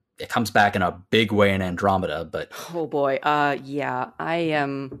 it comes back in a big way in Andromeda, but oh boy, yeah,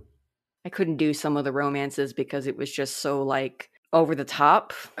 I couldn't do some of the romances because it was just so like over the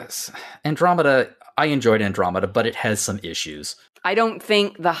top. Andromeda, I enjoyed Andromeda, but it has some issues. I don't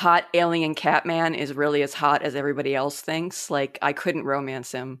think the hot alien Catman is really as hot as everybody else thinks. Like, I couldn't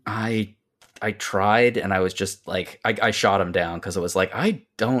romance him. I tried, and I was just like, I shot him down because it was like, I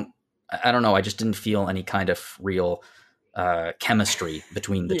don't know. I just didn't feel any kind of real chemistry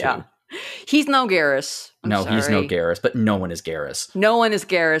between the two. He's no Garrus. He's no Garrus, but no one is Garrus. No one is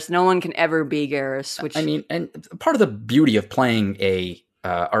Garrus. No one can ever be Garrus. Which, I mean, and part of the beauty of playing a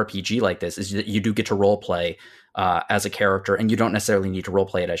RPG like this is that you do get to role play as a character, and you don't necessarily need to role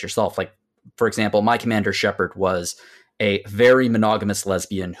play it as yourself. Like, for example, my commander Shepard was a very monogamous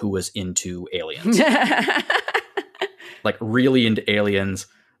lesbian who was into aliens, like really into aliens.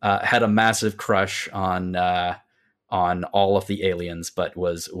 Had a massive crush on all of the aliens, but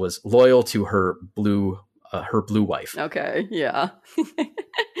was loyal to her blue wife. Okay, yeah.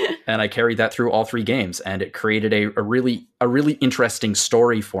 And I carried that through all 3 games, and it created a really interesting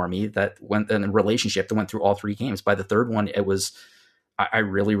story for me that went in a relationship that went through all 3 games. By the 3rd one, it was I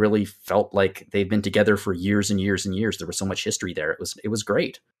really felt like they've been together for years and years and years. There was so much history there. It was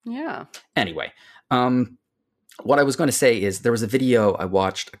great. Yeah. Anyway, what I was going to say is there was a video I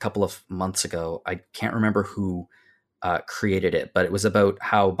watched a couple of months ago. I can't remember who created it, but it was about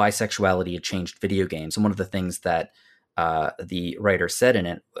how bisexuality had changed video games. And one of the things that the writer said in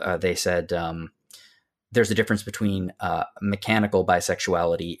it, they said there's a difference between mechanical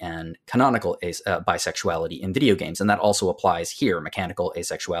bisexuality and canonical bisexuality in video games. And that also applies here, mechanical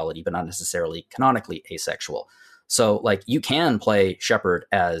asexuality, but not necessarily canonically asexual. So like you can play Shepard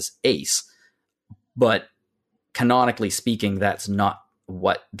as Ace, but canonically speaking, that's not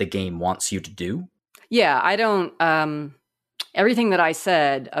what the game wants you to do. Yeah, I don't everything that I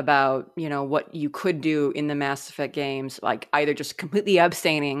said about, what you could do in the Mass Effect games, like either just completely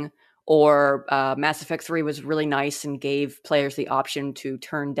abstaining or Mass Effect 3 was really nice and gave players the option to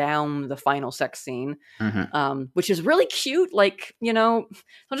turn down the final sex scene, which is really cute. Like, not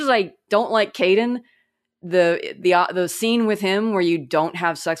just I don't like Kaidan, the scene with him where you don't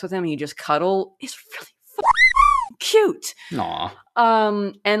have sex with him and you just cuddle is really cute. Aw.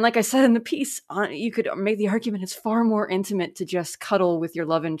 And like I said in the piece, you could make the argument it's far more intimate to just cuddle with your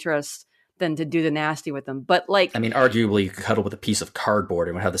love interest than to do the nasty with them. But like, I mean, arguably you could cuddle with a piece of cardboard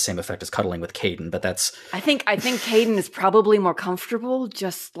and would have the same effect as cuddling with Kaidan, but that's... I think Kaidan is probably more comfortable,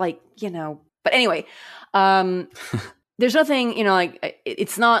 just like, but anyway, there's nothing,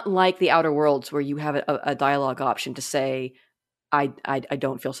 it's not like the Outer Worlds where you have a dialogue option to say, I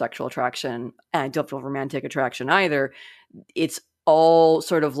don't feel sexual attraction and I don't feel romantic attraction either. It's all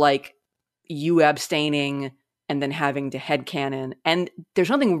sort of like you abstaining and then having to headcanon. And there's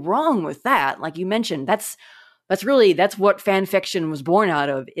nothing wrong with that. Like you mentioned, that's what fan fiction was born out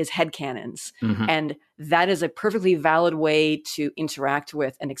of, is headcanons. Mm-hmm. And that is a perfectly valid way to interact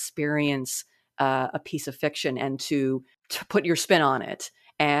with and experience a piece of fiction and to put your spin on it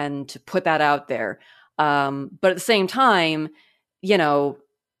and to put that out there. But at the same time,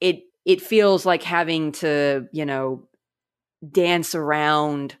 it feels like having to, dance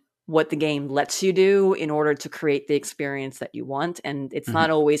around what the game lets you do in order to create the experience that you want. And it's not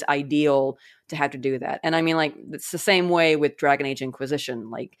always ideal to have to do that. And I mean, like, it's the same way with Dragon Age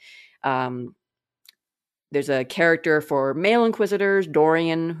Inquisition. Like, there's a character for male Inquisitors,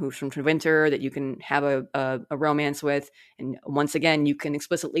 Dorian, who's from Tevinter, that you can have a romance with. And once again, you can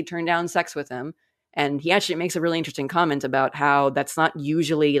explicitly turn down sex with him. And he actually makes a really interesting comment about how that's not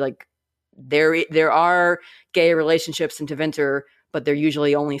usually like there are gay relationships in Tevinter, but they're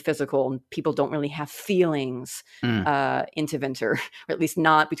usually only physical, and people don't really have feelings in Tevinter, or at least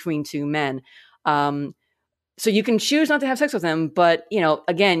not between two men. So you can choose not to have sex with him, but,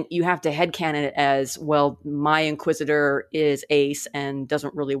 again, you have to headcanon it as, well, my Inquisitor is Ace and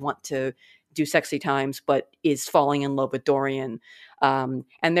doesn't really want to do sexy times, but is falling in love with Dorian. And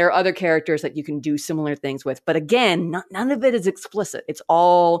there are other characters that you can do similar things with. But again, none of it is explicit. It's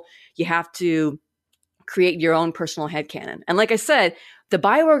all, you have to create your own personal headcanon. And like I said, the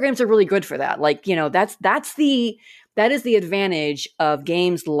BioWare games are really good for that. Like, that is the advantage of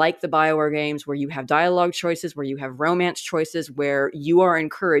games like the BioWare games, where you have dialogue choices, where you have romance choices, where you are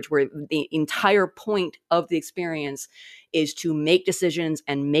encouraged, where the entire point of the experience is to make decisions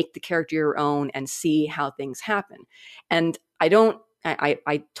and make the character your own and see how things happen. And I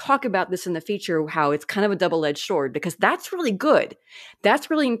talk about this in the feature, how it's kind of a double-edged sword, because that's really good. That's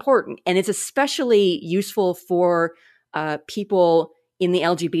really important. And it's especially useful for people in the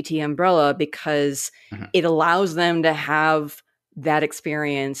LGBT umbrella, because it allows them to have that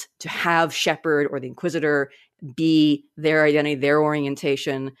experience, to have Shepard or the Inquisitor be their identity, their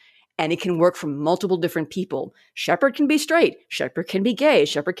orientation. And it can work for multiple different people. Shepard can be straight. Shepard can be gay.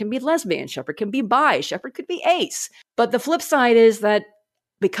 Shepard can be lesbian. Shepard can be bi. Shepard could be ace. But the flip side is that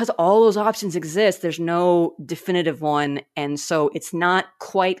because all those options exist, there's no definitive one. And so it's not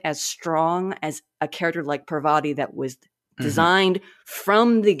quite as strong as a character like Parvati that was designed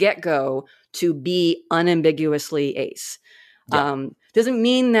from the get-go to be unambiguously ace. Yeah. Doesn't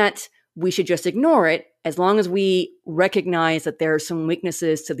mean that we should just ignore it. As long as we recognize that there are some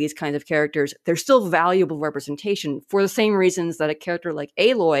weaknesses to these kinds of characters, they're still valuable representation for the same reasons that a character like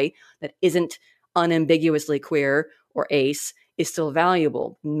Aloy that isn't unambiguously queer or ace is still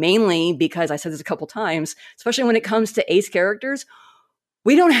valuable. Mainly because, I said this a couple times, especially when it comes to ace characters,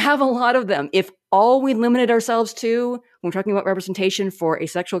 we don't have a lot of them. If all we limited ourselves to, when we're talking about representation for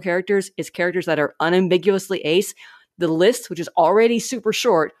asexual characters, is characters that are unambiguously ace, the list, which is already super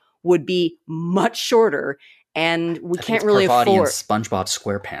short, would be much shorter, and we can't really Parvati afford and SpongeBob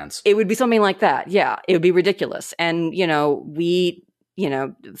SquarePants. It would be something like that. Yeah, it would be ridiculous. And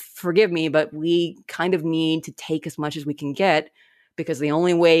forgive me, but we kind of need to take as much as we can get, because the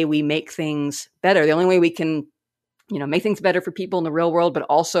only way we make things better, the only way we can, make things better for people in the real world, but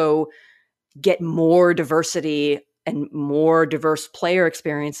also get more diversity and more diverse player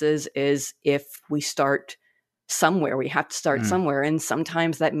experiences, is if we start somewhere. We have to start somewhere. And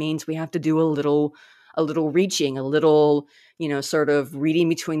sometimes that means we have to do a little reaching, a little, sort of reading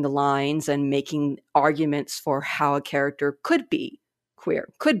between the lines and making arguments for how a character could be queer,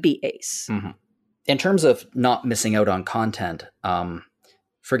 could be ace. In terms of not missing out on content,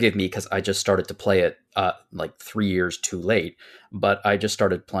 forgive me because I just started to play it like 3 years too late, but I just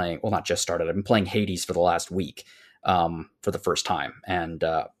started playing, well, not just started, I've been playing Hades for the last week for the first time. And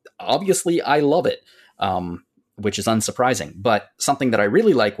obviously I love it. Which is unsurprising. But something that I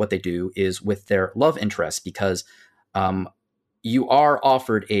really like what they do is with their love interest, because you are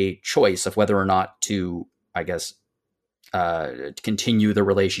offered a choice of whether or not to, I guess, continue the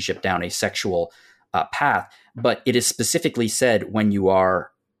relationship down a sexual path. But it is specifically said when you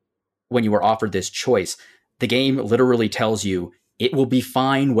are offered this choice, the game literally tells you it will be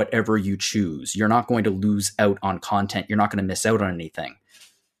fine whatever you choose. You're not going to lose out on content. You're not going to miss out on anything.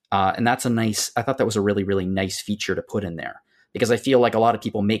 And that's I thought that was a really, really nice feature to put in there, because I feel like a lot of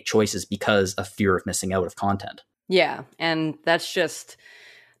people make choices because of fear of missing out of content. Yeah. And that's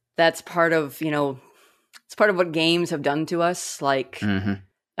part of, it's part of what games have done to us. Like,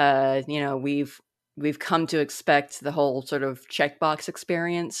 we've come to expect the whole sort of checkbox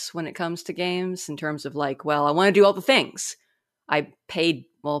experience when it comes to games, in terms of like, well, I want to do all the things.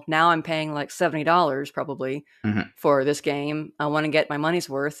 Now I'm paying like $70 probably for this game. I want to get my money's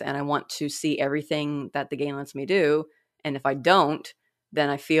worth, and I want to see everything that the game lets me do. And if I don't, then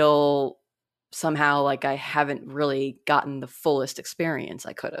I feel somehow like I haven't really gotten the fullest experience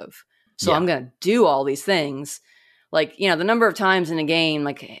I could have. So I'm going to do all these things. Like, the number of times in a game,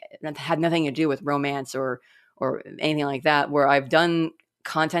 like, that had nothing to do with romance or anything like that, where I've done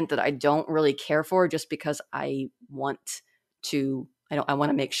content that I don't really care for just because I want to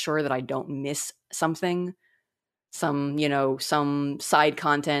make sure that I don't miss something, some side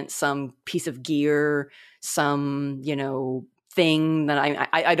content, some piece of gear, some, thing that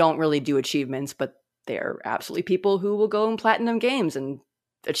I don't really do achievements, but they're absolutely people who will go and platinum games, and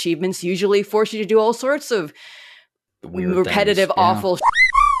achievements usually force you to do all sorts of weird repetitive, things. Awful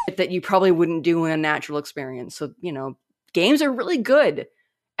shit that you probably wouldn't do in a natural experience. So, games are really good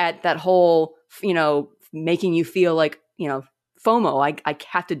at that whole, making you feel like, FOMO, I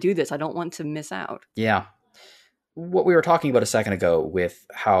have to do this. I don't want to miss out. Yeah. What we were talking about a second ago with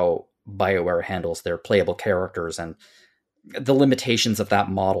how BioWare handles their playable characters and the limitations of that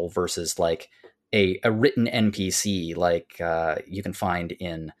model versus like a written NPC like you can find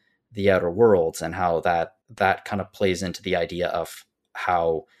in The Outer Worlds, and how that kind of plays into the idea of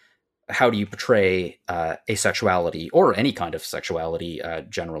how do you portray asexuality or any kind of sexuality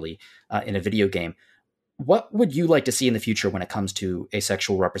generally in a video game. What would you like to see in the future when it comes to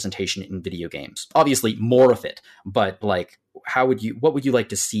asexual representation in video games? Obviously, more of it, but like, what would you like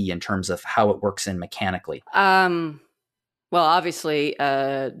to see in terms of how it works in mechanically? Well, obviously,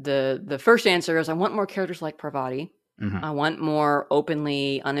 the first answer is I want more characters like Parvati. I want more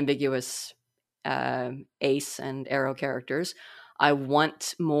openly unambiguous ace and arrow characters. I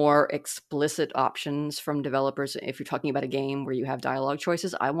want more explicit options from developers. If you're talking about a game where you have dialogue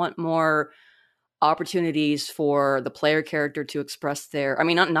choices, I want more opportunities for the player character to express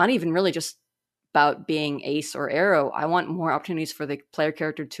not even really just about being ace or arrow. I want more opportunities for the player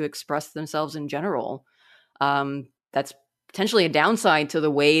character to express themselves in general. That's potentially a downside to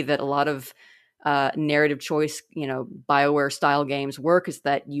the way that a lot of narrative choice, BioWare style games work, is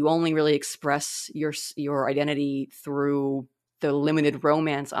that you only really express your identity through the limited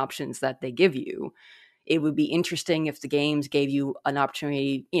romance options that they give you. It would be interesting if the games gave you an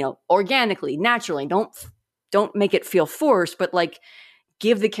opportunity, organically, naturally. Don't make it feel forced, but like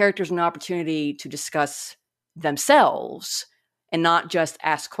give the characters an opportunity to discuss themselves and not just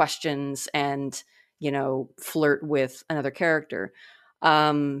ask questions and, flirt with another character.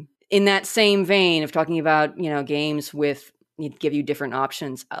 In that same vein of talking about, games with give you different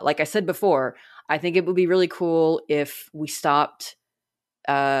options, like I said before, I think it would be really cool if we stopped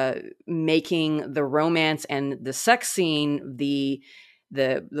making the romance and the sex scene the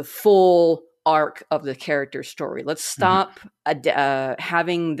full arc of the character story. Let's stop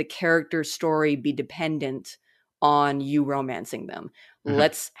having the character story be dependent on you romancing them.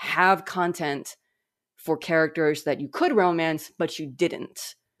 Let's have content for characters that you could romance but you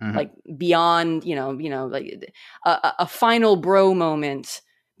didn't. Like beyond, like a final bro moment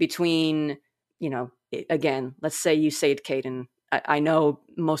between, again, let's say you saved Kaidan. I know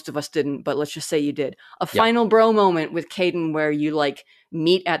most of us didn't, but let's just say you did. A final bro moment with Kaidan where you like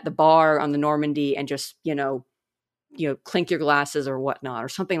meet at the bar on the Normandy and just, clink your glasses or whatnot or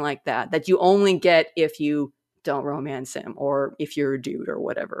something like that you only get if you don't romance him or if you're a dude or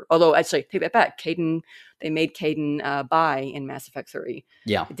whatever. Although actually, take that back. They made Kaidan bi in Mass Effect 3.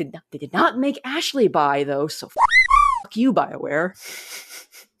 Yeah. They did not make Ashley bi though, so fuck you, BioWare.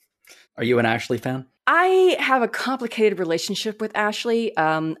 Are you an Ashley fan? I have a complicated relationship with Ashley.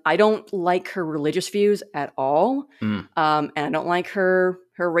 I don't like her religious views at all. And I don't like her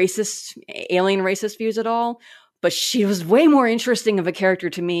alien racist views at all. But she was way more interesting of a character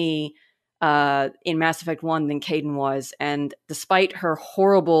to me in Mass Effect 1 than Kaidan was. And despite her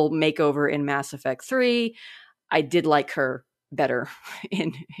horrible makeover in Mass Effect 3, I did like her better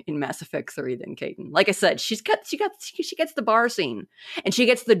in Mass Effect 3 than Kaidan. Like I said, she gets the bar scene, and she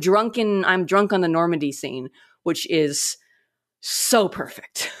gets the I'm drunk on the Normandy scene, which is so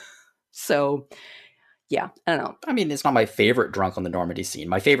perfect. So yeah, I don't know. I mean, it's not my favorite drunk on the Normandy scene.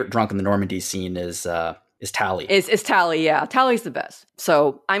 My favorite drunk on the Normandy scene is Tali. Is Tali, yeah. Tali's the best.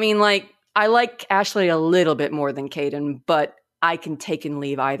 So I mean, like, I like Ashley a little bit more than Kaidan, but I can take and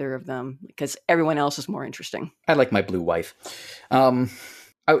leave either of them because everyone else is more interesting. I like my blue wife.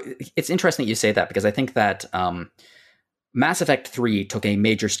 It's interesting that you say that because I think that Mass Effect 3 took a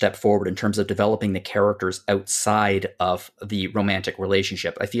major step forward in terms of developing the characters outside of the romantic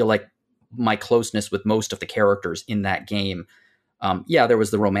relationship. I feel like my closeness with most of the characters in that game, there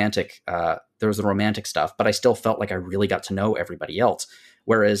was the romantic stuff, but I still felt like I really got to know everybody else.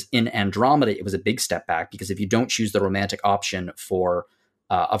 Whereas in Andromeda, it was a big step back because if you don't choose the romantic option for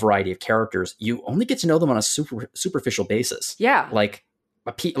a variety of characters, you only get to know them on a superficial basis. Yeah,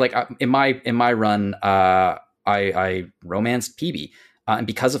 in my run, I romanced Peebee, and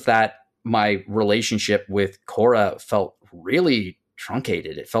because of that, my relationship with Cora felt really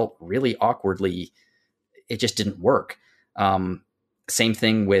truncated. It felt really awkwardly. It just didn't work. Same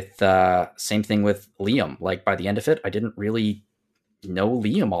thing with Liam. Like by the end of it, I didn't really know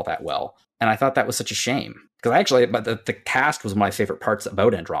Liam all that well, and I thought that was such a shame because the cast was my favorite parts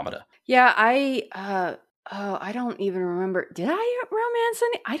about Andromeda. Yeah, I don't even remember. Did I romance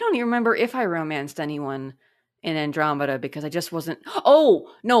any? I don't even remember if I romanced anyone in Andromeda because I just wasn't. Oh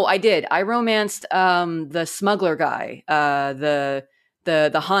no, I did. I romanced the smuggler guy, the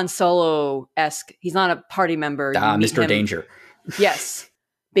Han Solo-esque. He's not a party member. Mr. Danger. Yes,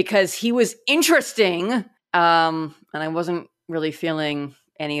 because he was interesting, and I wasn't really feeling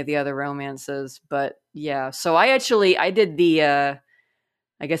any of the other romances. But yeah, so I did the.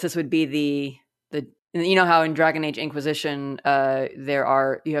 I guess this would be the. You know how in Dragon Age Inquisition,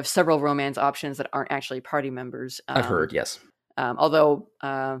 you have several romance options that aren't actually party members. I've heard, yes. Although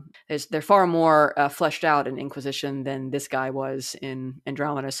they're far more fleshed out in Inquisition than this guy was in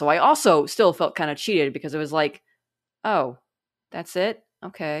Andromeda. So I also still felt kind of cheated because it was like, oh, that's it?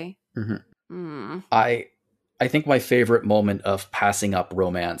 Okay. Mm-hmm. I think my favorite moment of passing up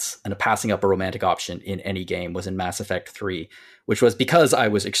romance and passing up a romantic option in any game was in Mass Effect 3, which was because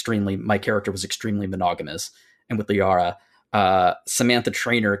my character was extremely monogamous. And with Liara, Samantha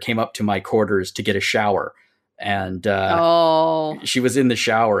Trainer came up to my quarters to get a shower. And she was in the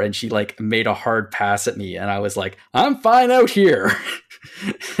shower and she like made a hard pass at me. And I was like, I'm fine out here.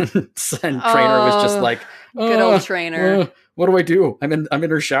 and Trainer was just like, good old Trainer. What do I do? I'm in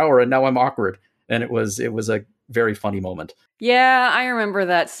her shower and now I'm awkward. And it was a very funny moment. Yeah, I remember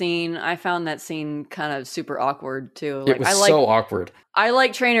that scene. I found that scene kind of super awkward too. Like, it was so awkward. I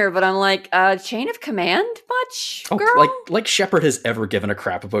like Trainer, but I'm like, Chain of Command much, girl? Like Shepard has ever given a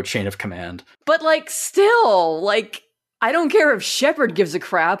crap about Chain of Command. But like, still, like, I don't care if Shepard gives a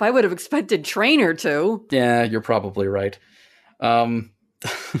crap. I would have expected Trainer to. Yeah, you're probably right.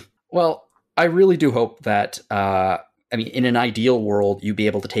 Well, I really do hope that, in an ideal world, you'd be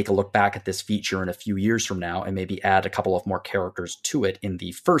able to take a look back at this feature in a few years from now and maybe add a couple of more characters to it in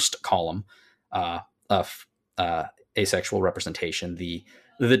the first column of asexual representation, the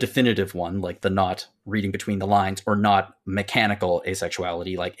definitive one, like the not reading between the lines or not mechanical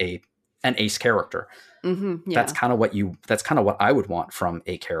asexuality, like an ace character. Mm-hmm, yeah. That's kind of what I would want from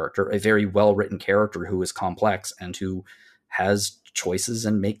a character, a very well-written character who is complex and who has choices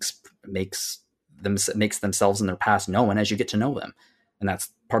and makes themselves and their past known as you get to know them. And that's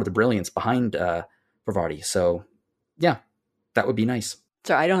part of the brilliance behind Parvati. So yeah, that would be nice.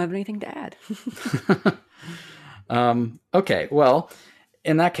 Sorry, I don't have anything to add. Okay, well,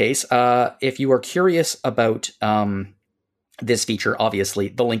 in that case, if you are curious about this feature, obviously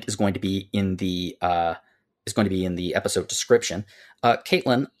the link is going to be in the episode description.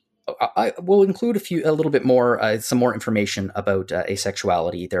 Caitlin, I will include some more information about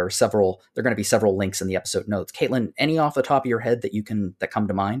asexuality. There are going to be several links in the episode notes. Caitlin, any off the top of your head that come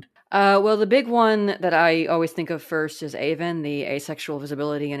to mind? Well, the big one that I always think of first is AVEN, the Asexual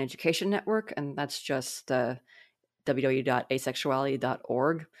Visibility and Education Network, and that's just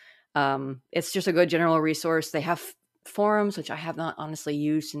www.asexuality.org. It's just a good general resource. They have forums, which I have not honestly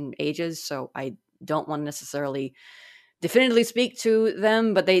used in ages, so I don't want to necessarily definitively speak to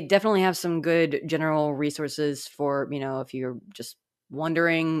them, but they definitely have some good general resources for, if you're just want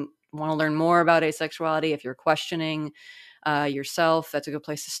to learn more about asexuality, if you're questioning yourself, that's a good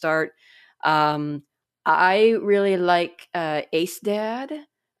place to start. I really like Ace Dad.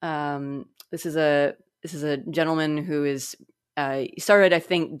 This is a gentleman who is he started, I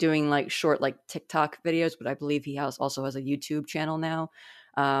think, doing like short like TikTok videos, but I believe he also has a YouTube channel now.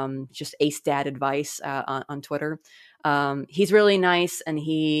 Just Ace Dad Advice on Twitter. He's really nice, and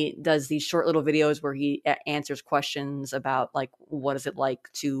he does these short little videos where he answers questions about like, what is it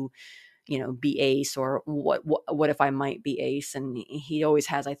like to, be ace, or what if I might be ace? And he always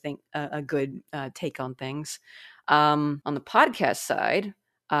has, I think, a good take on things. On the podcast side,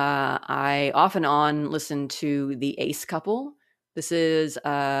 I off and on listen to the Ace Couple. This is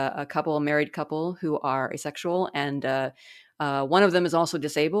a married couple who are asexual, and one of them is also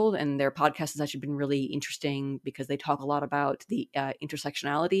disabled, and their podcast has actually been really interesting because they talk a lot about the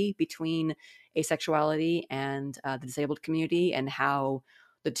intersectionality between asexuality and the disabled community, and how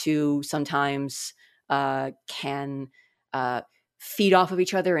the two sometimes can feed off of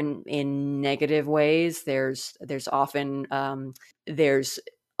each other in negative ways. There's often there's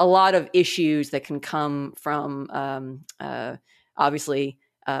a lot of issues that can come from obviously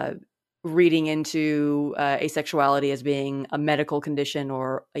reading into asexuality as being a medical condition,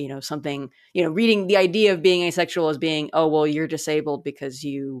 or something, reading the idea of being asexual as being, oh well, you're disabled because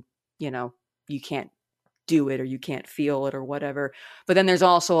you can't do it, or you can't feel it, or whatever. But then there's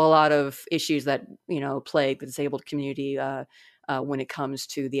also a lot of issues that plague the disabled community when it comes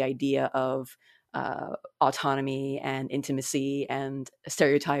to the idea of autonomy and intimacy and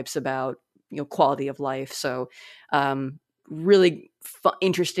stereotypes about quality of life. So really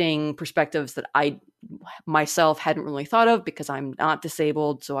interesting perspectives that I myself hadn't really thought of, because I'm not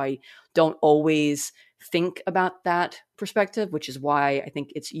disabled, so I don't always think about that perspective, which is why I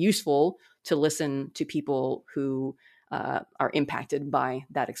think it's useful to listen to people who are impacted by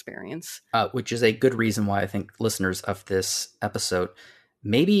that experience. Which is a good reason why I think listeners of this episode,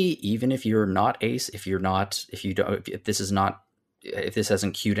 maybe even if you're not ace, if this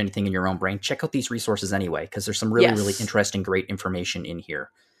hasn't cued anything in your own brain, check out these resources anyway, because there's some really interesting, great information in here.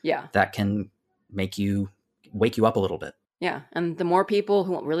 Yeah. That can wake you up a little bit. Yeah. And the more people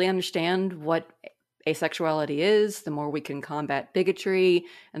who really understand what asexuality is, the more we can combat bigotry,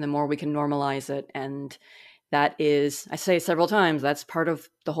 and the more we can normalize it. And that is, I say several times, that's part of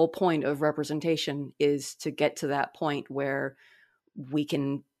the whole point of representation, is to get to that point where we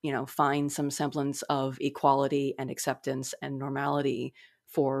can find some semblance of equality and acceptance and normality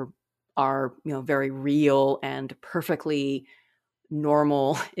for our very real and perfectly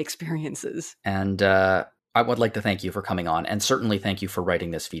normal experiences. And I would like to thank you for coming on, and certainly thank you for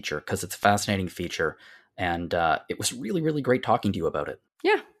writing this feature, because it's a fascinating feature, and it was really, really great talking to you about it.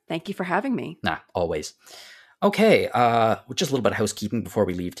 Yeah, thank you for having me. Always. Okay, just a little bit of housekeeping before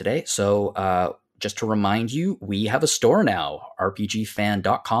we leave today. So just to remind you, we have a store now,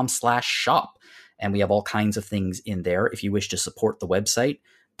 rpgfan.com/shop. and we have all kinds of things in there. If you wish to support the website,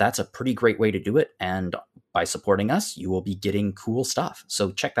 that's a pretty great way to do it. And by supporting us, you will be getting cool stuff.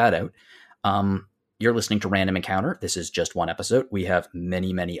 So check that out. You're listening to Random Encounter. This is just one episode. We have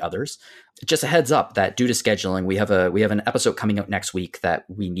many, many others. Just a heads up that due to scheduling, we have an episode coming out next week that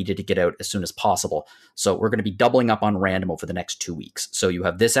we needed to get out as soon as possible. So we're going to be doubling up on Random over the next 2 weeks. So you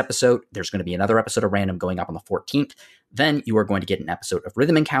have this episode. There's going to be another episode of Random going up on the 14th. Then you are going to get an episode of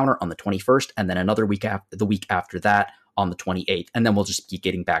Rhythm Encounter on the 21st, and then another week the week after that on the 28th. And then we'll just be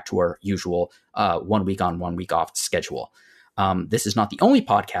getting back to our usual 1 week on, 1 week off schedule. This is not the only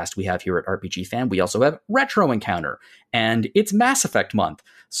podcast we have here at RPG Fan. We also have Retro Encounter, and it's Mass Effect month.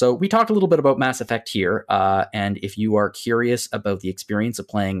 So we talked a little bit about Mass Effect here, and if you are curious about the experience of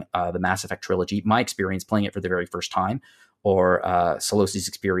playing the Mass Effect trilogy, my experience playing it for the very first time, or Solosi's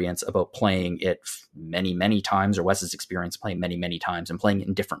experience about playing it many, many times, or Wes's experience playing many, many times and playing it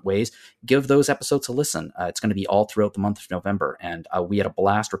in different ways, give those episodes a listen. It's going to be all throughout the month of November, and we had a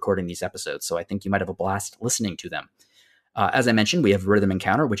blast recording these episodes, so I think you might have a blast listening to them. As I mentioned, we have Rhythm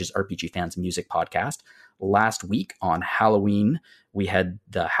Encounter, which is RPG Fan's music podcast. Last week on Halloween, we had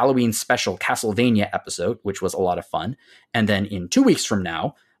the Halloween special Castlevania episode, which was a lot of fun. And then in 2 weeks from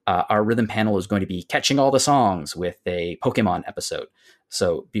now, our Rhythm panel is going to be Catching All the Songs with a Pokemon episode.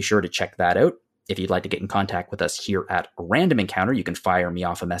 So be sure to check that out. If you'd like to get in contact with us here at Random Encounter, you can fire me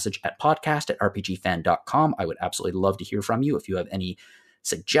off a message at podcast@rpgfan.com. I would absolutely love to hear from you if you have any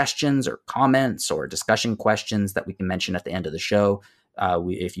suggestions or comments or discussion questions that we can mention at the end of the show.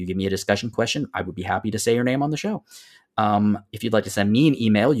 If you give me a discussion question, I would be happy to say your name on the show. If you'd like to send me an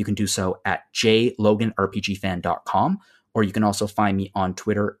email, you can do so at jlogan@rpgfan.com, or you can also find me on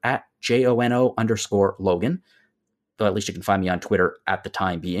Twitter at JONO_Logan. Though at least you can find me on Twitter at the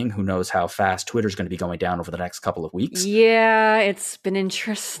time being. Who knows how fast Twitter's going to be going down over the next couple of weeks. Yeah, it's been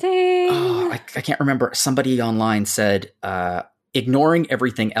interesting. I can't remember. Somebody online said, ignoring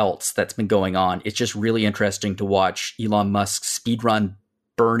everything else that's been going on, it's just really interesting to watch Elon Musk's speedrun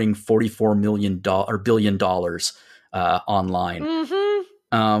burning $44 billion online.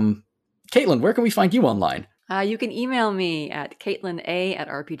 Mm-hmm. Caitlin, where can we find you online? You can email me at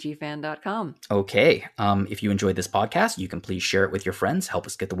caitlina@rpgfan.com. Okay. If you enjoyed this podcast, you can please share it with your friends, help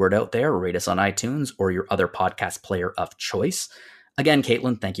us get the word out there, or rate us on iTunes or your other podcast player of choice. Again,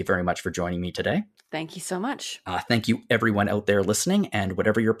 Caitlin, thank you very much for joining me today. Thank you so much. Thank you, everyone out there listening, and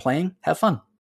whatever you're playing, have fun.